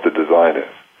on what the design is.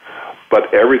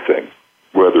 But everything,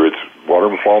 whether it's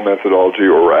waterfall methodology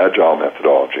or agile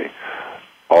methodology,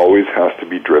 always has to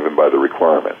be driven by the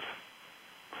requirements.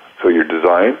 So you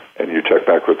design and you check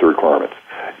back with the requirements.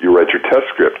 You write your test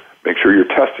script, make sure you're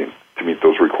testing to meet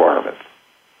those requirements.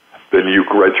 Then you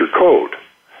write your code,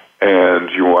 and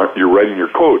you're writing your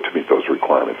code to meet those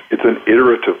requirements. It's an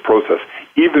iterative process,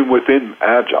 even within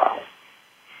agile.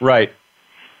 Right.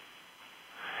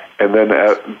 And then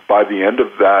by the end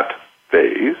of that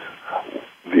phase,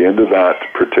 the end of that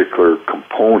particular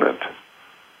component,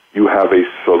 you have a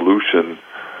solution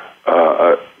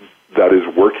that is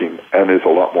working and is a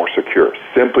lot more secure,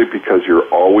 simply because you're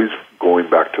always going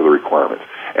back to the requirements.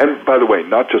 And by the way,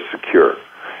 not just secure,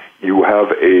 you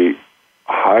have a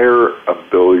higher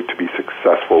ability to be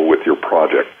successful with your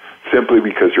project, simply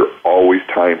because you're always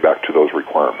tying back to those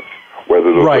requirements,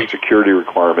 whether those are security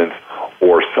requirements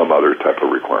or some other type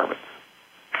of requirements.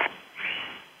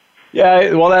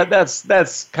 Yeah, well,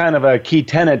 that's kind of a key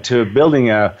tenet to building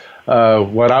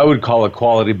what I would call a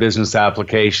quality business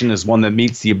application, is one that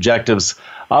meets the objectives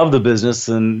of the business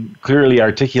and clearly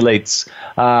articulates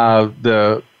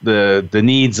the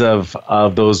needs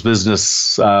of those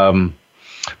business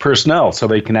personnel, so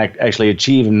they can actually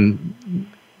achieve and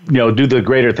do the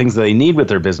greater things that they need with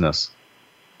their business.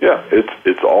 Yeah,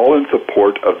 it's all in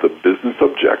support of the business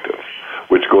objectives,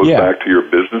 which goes back to your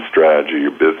business strategy,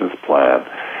 your business plan,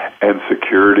 and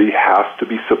security has to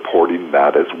be supporting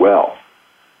that as well.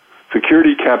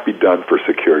 Security can't be done for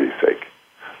security's sake.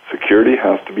 Security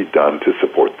has to be done to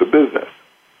support the business.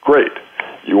 Great.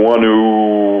 You want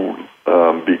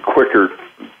to be quicker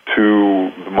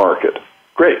to the market.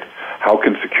 Great. How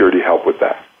can security help with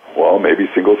that? Well, maybe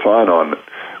single sign-on,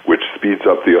 which speeds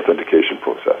up the authentication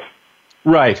process.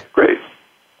 Right. Great.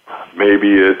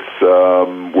 Maybe it's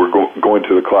we're going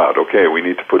to the cloud. Okay, we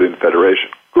need to put in federation.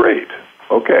 Great.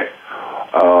 Okay.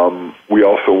 We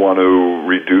also want to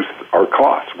reduce our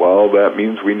costs. Well, that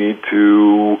means we need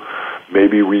to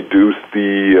maybe reduce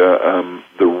the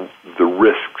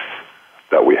risks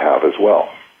that we have as well.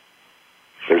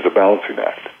 There's a balancing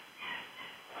act.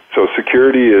 So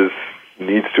security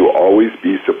needs to always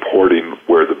be supporting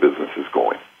where the business is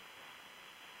going.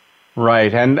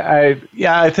 Right, and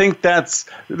I think that's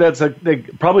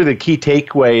probably the key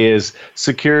takeaway is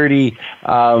security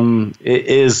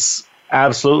is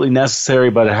absolutely necessary,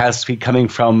 but it has to be coming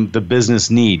from the business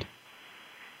need.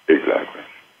 Exactly.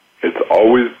 It's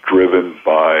always driven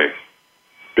by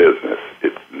business.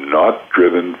 It's not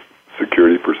driven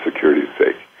security for security's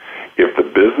sake. If the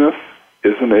business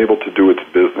isn't able to do its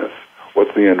business,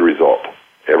 what's the end result?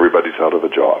 Everybody's out of a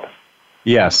job.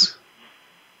 Yes.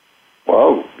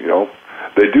 Well,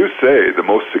 they do say the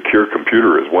most secure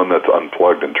computer is one that's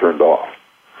unplugged and turned off.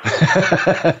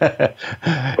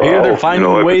 They're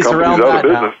finding ways around that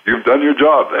now. You've done your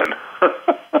job then.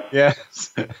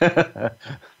 Yes.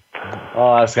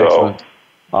 Oh, that's excellent.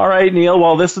 All right, Neil.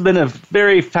 Well, this has been a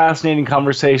very fascinating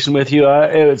conversation with you.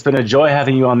 It's been a joy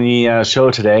having you on the show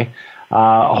today.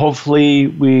 Hopefully,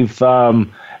 we've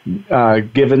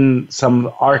given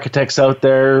some architects out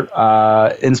there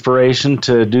inspiration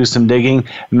to do some digging,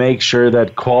 make sure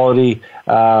that quality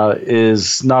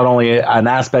is not only an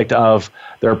aspect of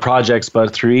their projects,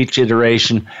 but through each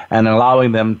iteration, and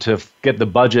allowing them to get the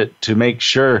budget to make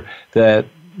sure that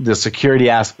the security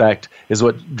aspect is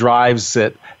what drives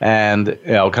it, and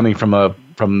coming from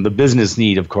the business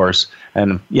need, of course,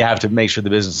 and you have to make sure the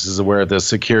business is aware of the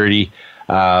security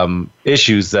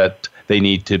issues that they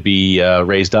need to be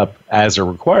raised up as a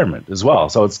requirement as well.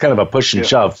 So it's kind of a push and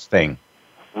shove thing.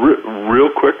 Real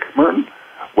quick, Martin,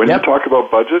 when you talk about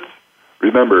budgets,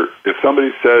 remember, if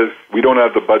somebody says we don't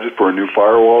have the budget for a new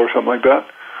firewall or something like that,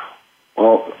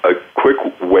 well, a quick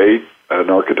way an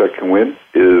architect can win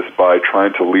is by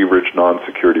trying to leverage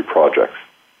non-security projects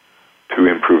to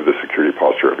improve the security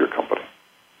posture of your company.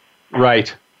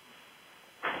 Right.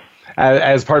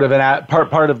 As part of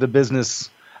part of the business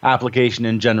application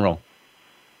in general.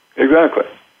 Exactly.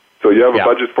 So you have a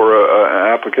budget for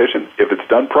an application. If it's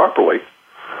done properly,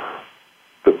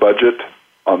 the budget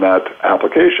on that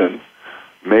application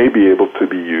may be able to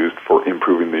be used for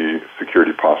improving the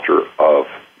security posture of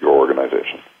your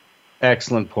organization.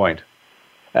 Excellent point.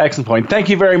 Excellent point. Thank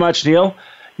you very much, Neil.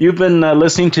 You've been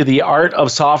listening to The Art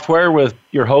of Software with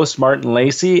your host, Martin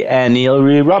Lacey, and Neil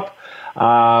Rupp,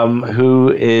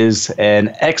 who is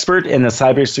an expert in the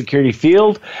cybersecurity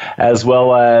field, as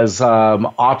well as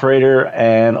operator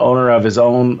and owner of his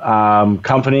own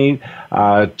company,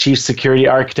 chief security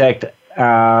architect.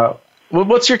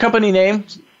 What's your company name,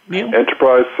 Neil?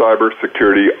 Enterprise Cyber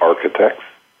Security Architects.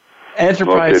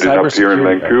 Enterprise Cyber up here in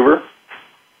Vancouver.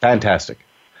 Fantastic.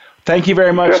 Thank you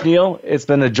very much, Neil. It's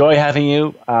been a joy having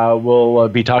you. We'll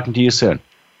be talking to you soon.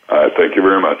 Thank you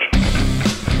very much.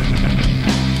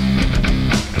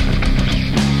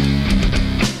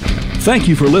 Thank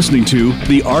you for listening to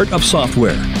The Art of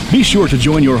Software. Be sure to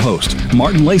join your host,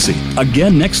 Martin Lacey,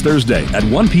 again next Thursday at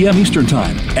 1 p.m. Eastern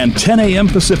Time and 10 a.m.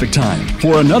 Pacific Time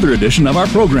for another edition of our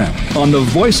program on the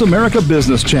Voice America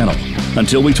Business Channel.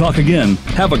 Until we talk again,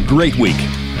 have a great week.